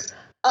those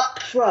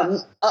up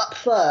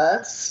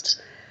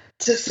first,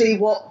 to see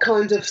what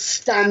kind of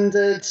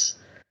standard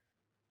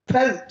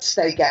votes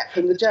they get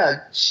from the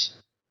judge.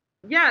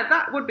 Yeah,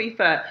 that would be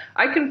fair.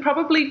 I can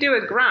probably do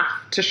a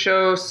graph to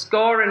show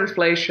score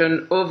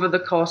inflation over the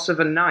course of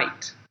a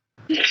night.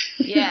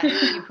 Yeah,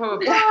 you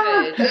probably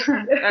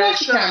could.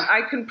 So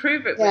I can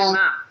prove it with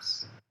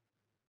maths.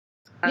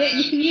 Yeah,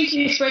 you can use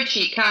your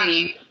spreadsheet, can't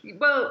you?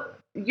 Well,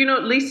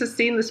 Lisa's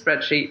seen the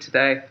spreadsheet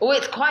today. Oh,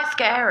 it's quite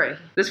scary.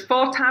 There's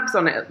 4 tabs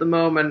on it at the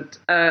moment.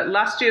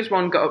 Last year's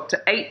one got up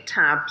to 8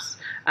 tabs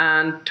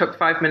and took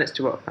 5 minutes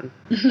to open.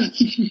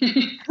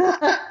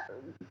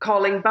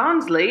 Calling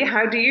Barnsley,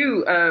 how do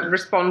you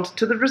respond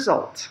to the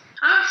result?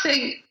 I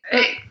think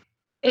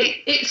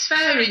it's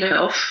fair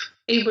enough.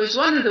 He was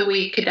one of the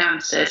weaker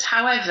dancers.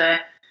 However,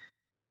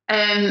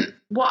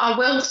 what I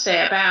will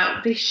say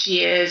about this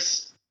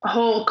year's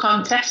whole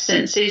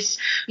contestants is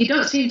you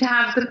don't seem to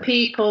have the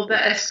people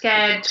that are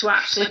scared to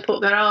actually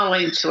put their all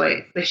into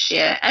it this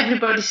year.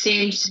 Everybody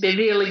seems to be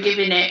really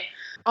giving it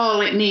all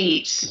it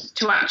needs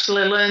to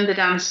actually learn the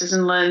dances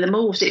and learn the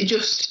moves. It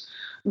just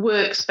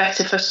works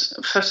better for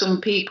some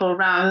people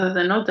rather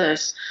than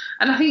others.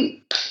 And I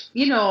think,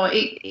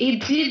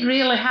 it did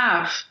really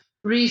have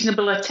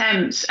reasonable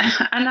attempts.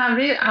 And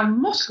I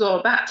must go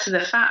back to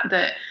the fact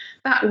that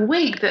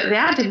wig that they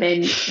had him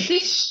in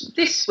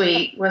this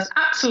week was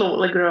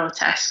absolutely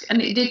grotesque, and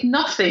it did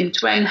nothing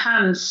to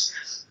enhance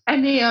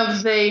any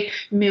of the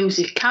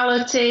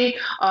musicality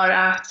or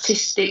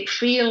artistic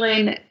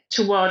feeling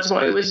towards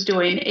what it was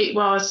doing. It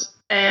was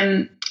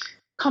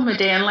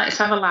comedy and let's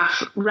have a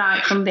laugh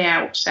right from the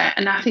outset,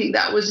 and I think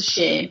that was a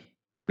shame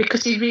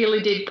because he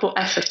really did put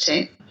effort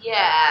in.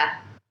 Yeah,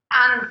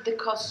 and the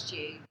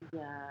costume.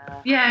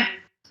 Yeah.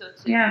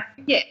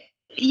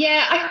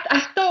 Yeah, I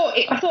thought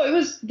it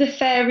was the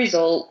fair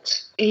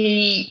result.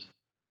 He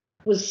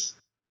was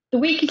the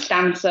weakest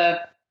dancer,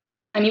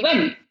 and he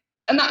went,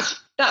 and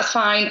that's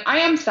fine. I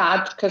am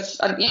sad because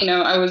I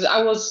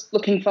was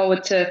looking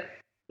forward to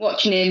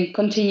watching him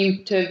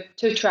continue to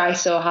try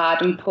so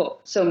hard and put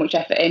so much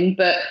effort in.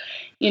 But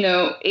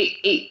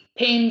it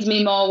pains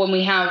me more when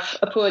we have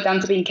a poor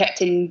dancer being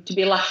kept in to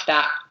be laughed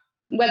at,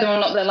 whether or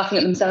not they're laughing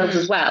at themselves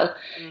as well.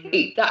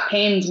 That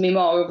pains me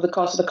more over the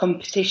course of the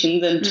competition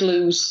than to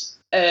lose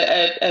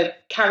a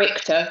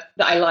character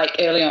that I like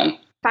early on.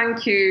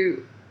 Thank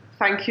you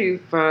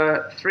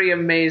for 3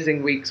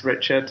 amazing weeks,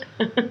 Richard.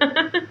 And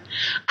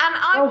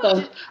I will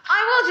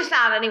just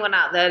add, anyone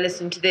out there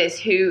listening to this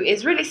who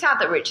is really sad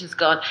that Richard's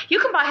gone,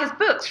 you can buy his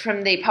books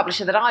from the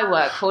publisher that I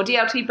work for,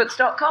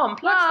 dltbooks.com.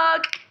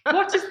 Plug!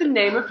 What is the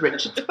name of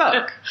Richard's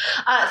book?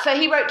 So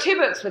he wrote 2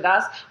 books with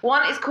us.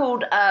 One is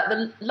called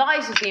The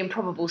Lives of the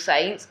Improbable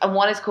Saints, and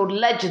one is called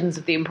Legends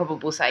of the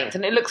Improbable Saints.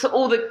 And it looks at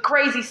all the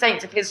crazy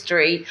saints of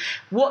history,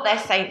 what they're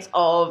saints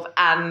of,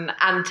 and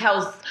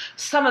tells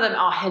some of them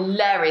are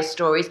hilarious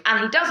stories.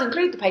 And he does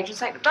include the patron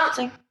saint of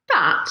dancing.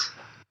 That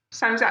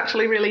sounds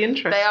actually really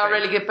interesting. They are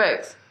really good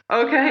books.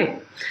 Okay.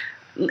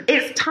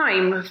 It's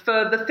time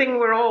for the thing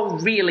we're all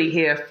really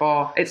here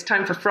for. It's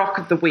time for Frock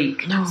of the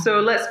Week. No.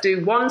 So let's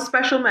do one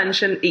special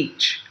mention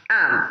each.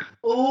 Anne.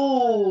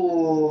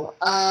 Oh,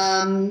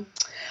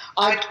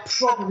 I'd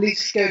probably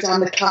just go down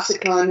the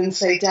classic line and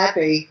say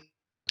Debbie.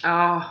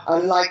 Oh. I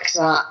like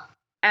that.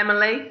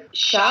 Emily.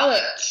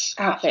 Charlotte's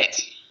outfit.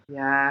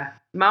 Yeah.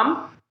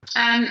 Mum.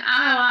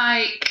 I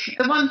like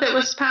the one that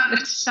was partnered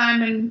to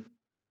Simon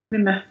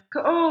Rimmer.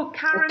 Oh,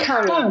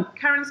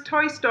 Karen's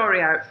Toy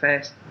Story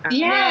outfit.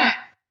 Yeah,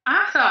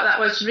 I thought that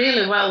was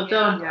really well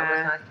done.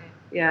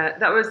 Yeah,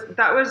 that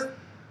was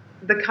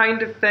the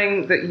kind of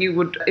thing that you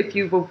would, if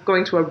you were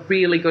going to a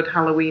really good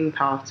Halloween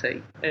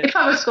party? If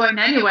I was going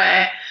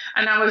anywhere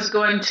and I was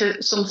going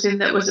to something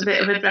that was a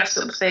bit of a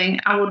dress-up thing,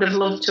 I would have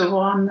loved to have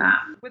worn that.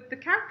 With the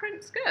cow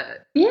print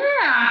skirt? Yeah,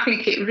 I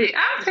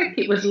think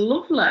it was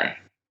lovely.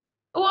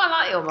 Oh, I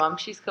like your mum.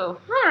 She's cool.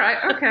 All right,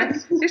 okay.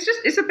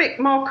 It's a bit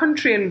more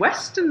country and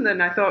western than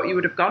I thought you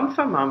would have gone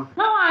for, Mum.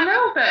 No, I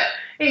know, but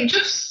it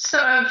just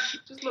sort of,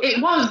 it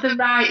was the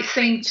right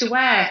thing to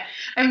wear.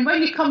 And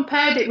when you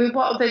compared it with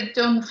what they'd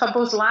done for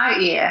Buzz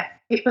Lightyear,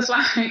 it was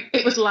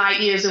light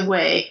years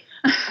away.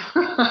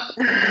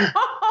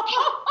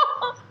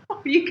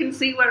 You can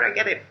see where I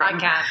get it from. I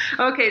can.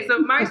 Okay, so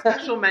my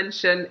special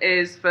mention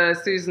is for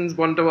Susan's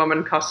Wonder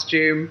Woman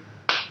costume.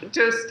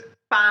 Just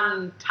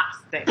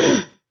fantastic.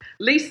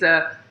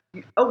 Lisa,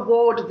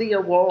 award the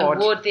award.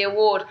 Award the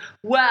award.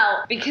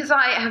 Well, because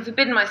I have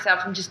forbidden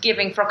myself from just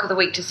giving Frock of the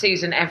Week to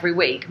Susan every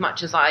week,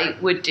 much as I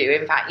would do.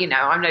 In fact,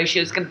 I know she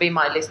was going to be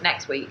my list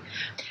next week.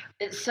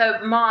 So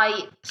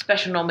my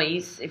special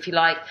nominees, if you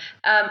like,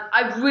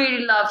 I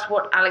really loved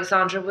what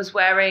Alexandra was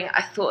wearing.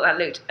 I thought that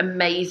looked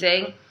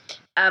amazing.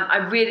 I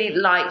really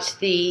liked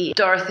the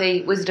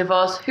Dorothy Wizard of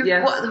Oz.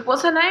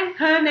 What's her name?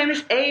 Her name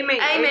is Amy.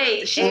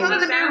 Amy. She's one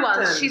of the new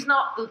ones. She's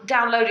not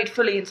downloaded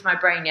fully into my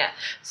brain yet.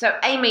 So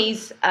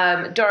Amy's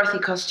Dorothy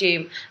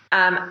costume,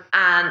 and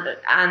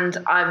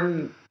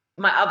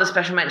my other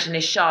special mention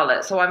is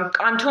Charlotte. So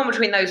I'm torn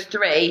between those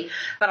three,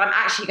 but I'm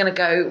actually going to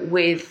go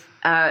with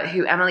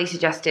who Emily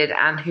suggested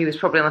and who was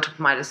probably on the top of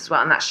my list as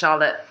well, and that's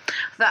Charlotte.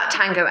 That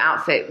tango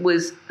outfit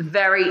was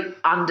very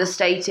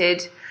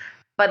understated,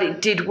 but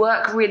it did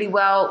work really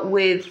well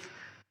with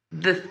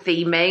the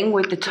theming,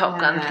 with the Top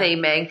Gun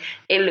theming.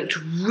 It looked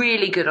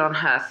really good on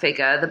her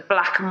figure. The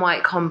black and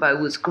white combo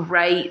was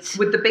great.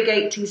 With the big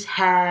 80s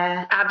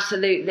hair.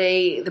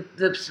 Absolutely.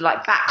 The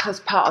like backless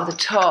part of the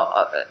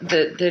top,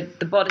 the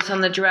bodice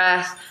on the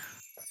dress.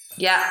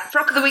 Yeah.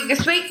 Frock of the Week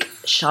this week,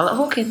 Charlotte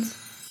Hawkins.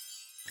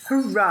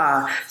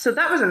 Hurrah! So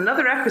that was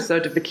another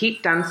episode of the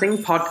Keep Dancing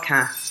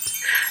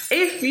podcast.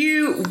 If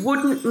you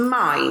wouldn't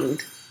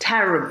mind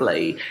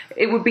terribly,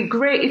 it would be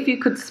great if you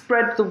could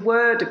spread the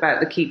word about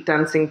the Keep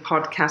Dancing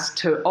podcast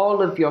to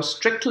all of your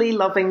strictly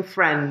loving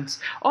friends,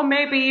 or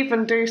maybe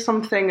even do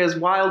something as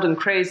wild and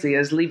crazy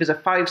as leave us a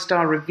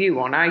 5-star review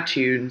on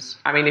iTunes.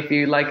 I mean, if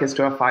you like us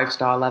to a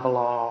 5-star level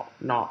or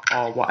not,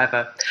 or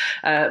whatever.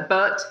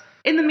 But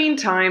in the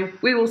meantime,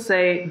 we will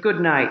say good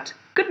night.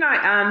 Good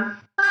night, Anne.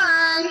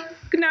 Bye.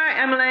 Good night,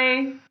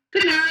 Emily.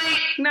 Good night.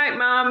 Good night,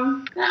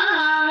 Mum. Good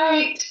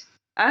night.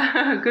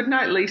 Good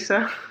night,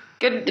 Lisa.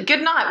 Good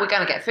night. We're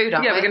going to get food,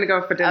 aren't we? Yeah, we're going to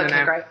go for dinner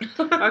now. Okay,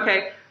 great.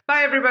 Okay.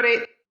 Bye, everybody.